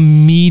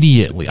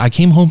 Immediately. I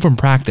came home from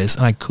practice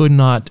and I could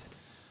not,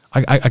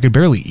 I could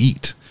barely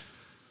eat.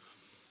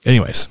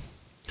 Anyways.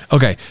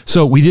 Okay.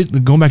 So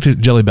going back to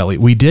Jelly Belly,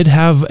 we did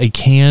have a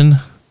can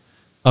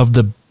of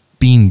the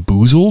Bean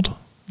Boozled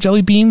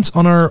jelly beans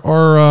on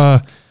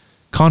our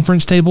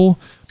conference table.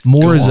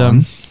 More is,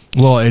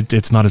 well,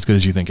 it's not as good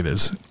as you think it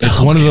is.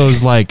 It's one of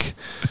those like,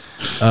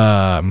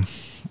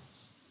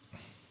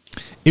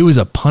 it was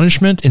a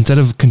punishment. Instead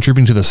of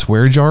contributing to the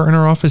swear jar in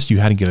our office, you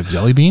had to get a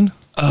jelly bean.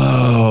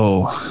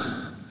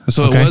 Oh,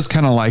 so okay. It was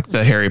kind of like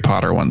the Harry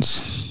Potter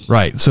ones.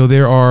 Right. So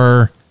there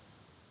are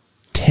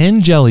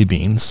 10 jelly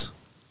beans,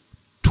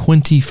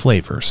 20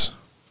 flavors.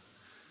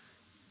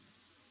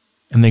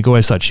 And they go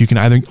as such. You can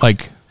either,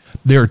 like,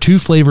 there are 2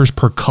 flavors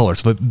per color.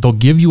 So they'll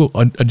give you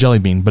a jelly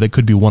bean, but it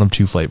could be one of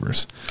 2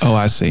 flavors. Oh,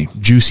 I see.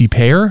 Juicy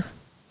pear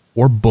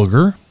or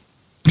booger.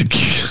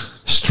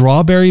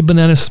 Strawberry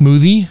banana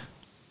smoothie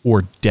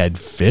or dead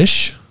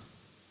fish.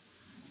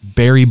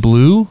 Berry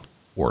blue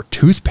or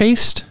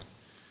toothpaste.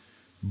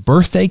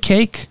 Birthday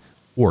cake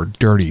or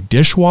dirty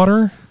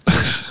dishwater.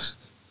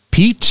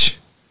 Peach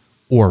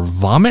or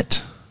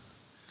vomit?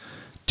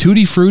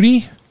 Tutti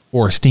Frutti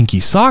or stinky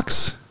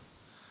socks?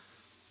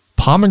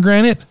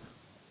 Pomegranate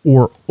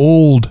or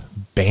old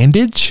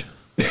bandage?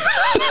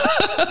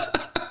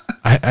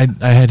 I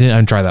had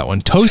to try that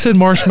one. Toasted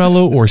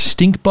marshmallow or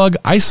stink bug?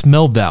 I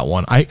smelled that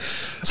one.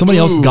 Somebody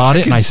else got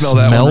it and I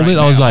smelled it.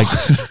 I was like,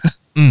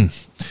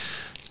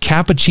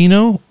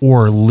 Cappuccino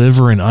or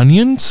liver and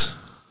onions?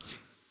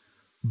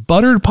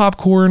 Buttered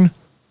popcorn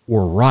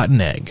or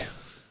rotten egg?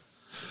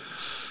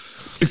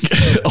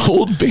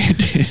 Old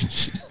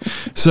bandage.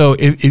 So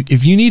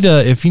if you need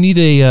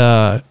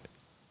a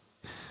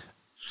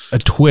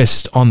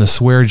twist on the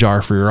swear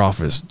jar for your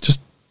office, just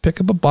pick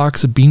up a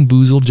box of Bean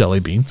Boozled jelly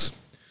beans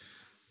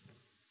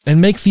and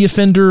make the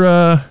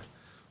offender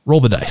roll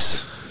the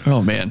dice.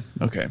 Oh man.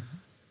 Okay.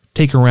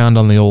 Take a round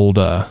on the old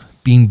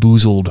Bean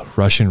Boozled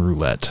Russian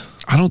roulette.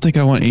 I don't think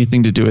I want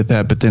anything to do with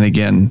that, but then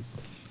again,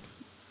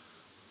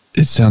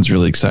 it sounds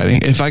really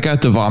exciting. If I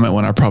got the vomit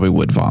one, I probably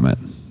would vomit.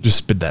 Just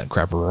spit that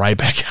crap right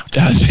back out.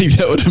 I think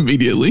that would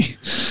immediately.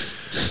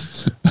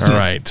 All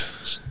right.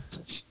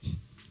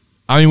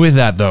 I mean, with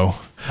that though,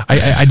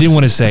 I did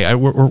want to say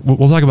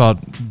we'll talk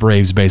about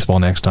Braves baseball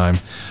next time.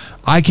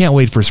 I can't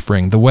wait for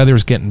spring. The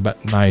weather's getting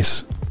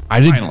nice. I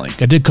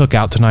did cook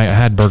out tonight. I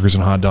had burgers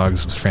and hot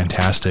dogs. It was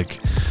fantastic.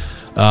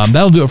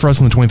 That'll do it for us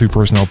on the 23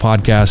 Personnel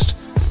Podcast.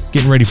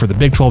 Getting ready for the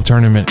Big 12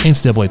 tournament,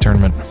 NCAA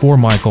tournament. For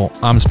Michael,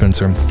 I'm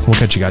Spencer. We'll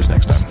catch you guys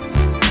next time.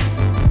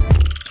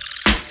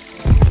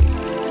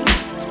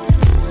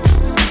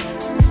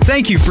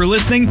 Thank you for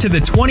listening to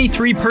the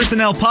 23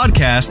 Personnel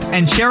Podcast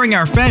and sharing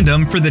our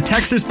fandom for the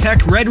Texas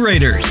Tech Red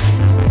Raiders.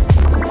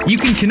 You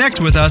can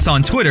connect with us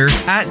on Twitter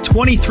at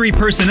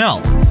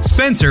 23personnel,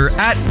 Spencer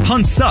at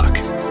Puntsuck,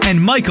 and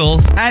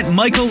Michael at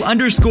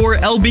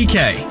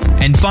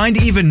Michael_LBK. And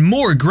find even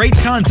more great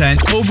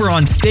content over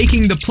on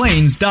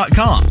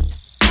stakingtheplains.com.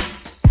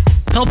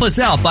 Help us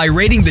out by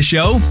rating the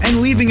show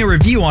and leaving a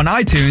review on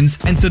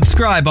iTunes and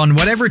subscribe on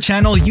whatever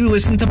channel you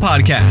listen to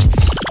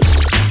podcasts.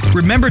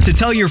 Remember to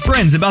tell your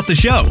friends about the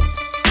show.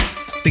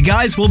 The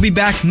guys will be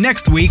back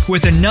next week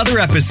with another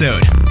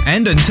episode.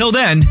 And until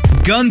then,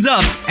 guns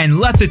up and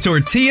let the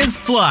tortillas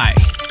fly.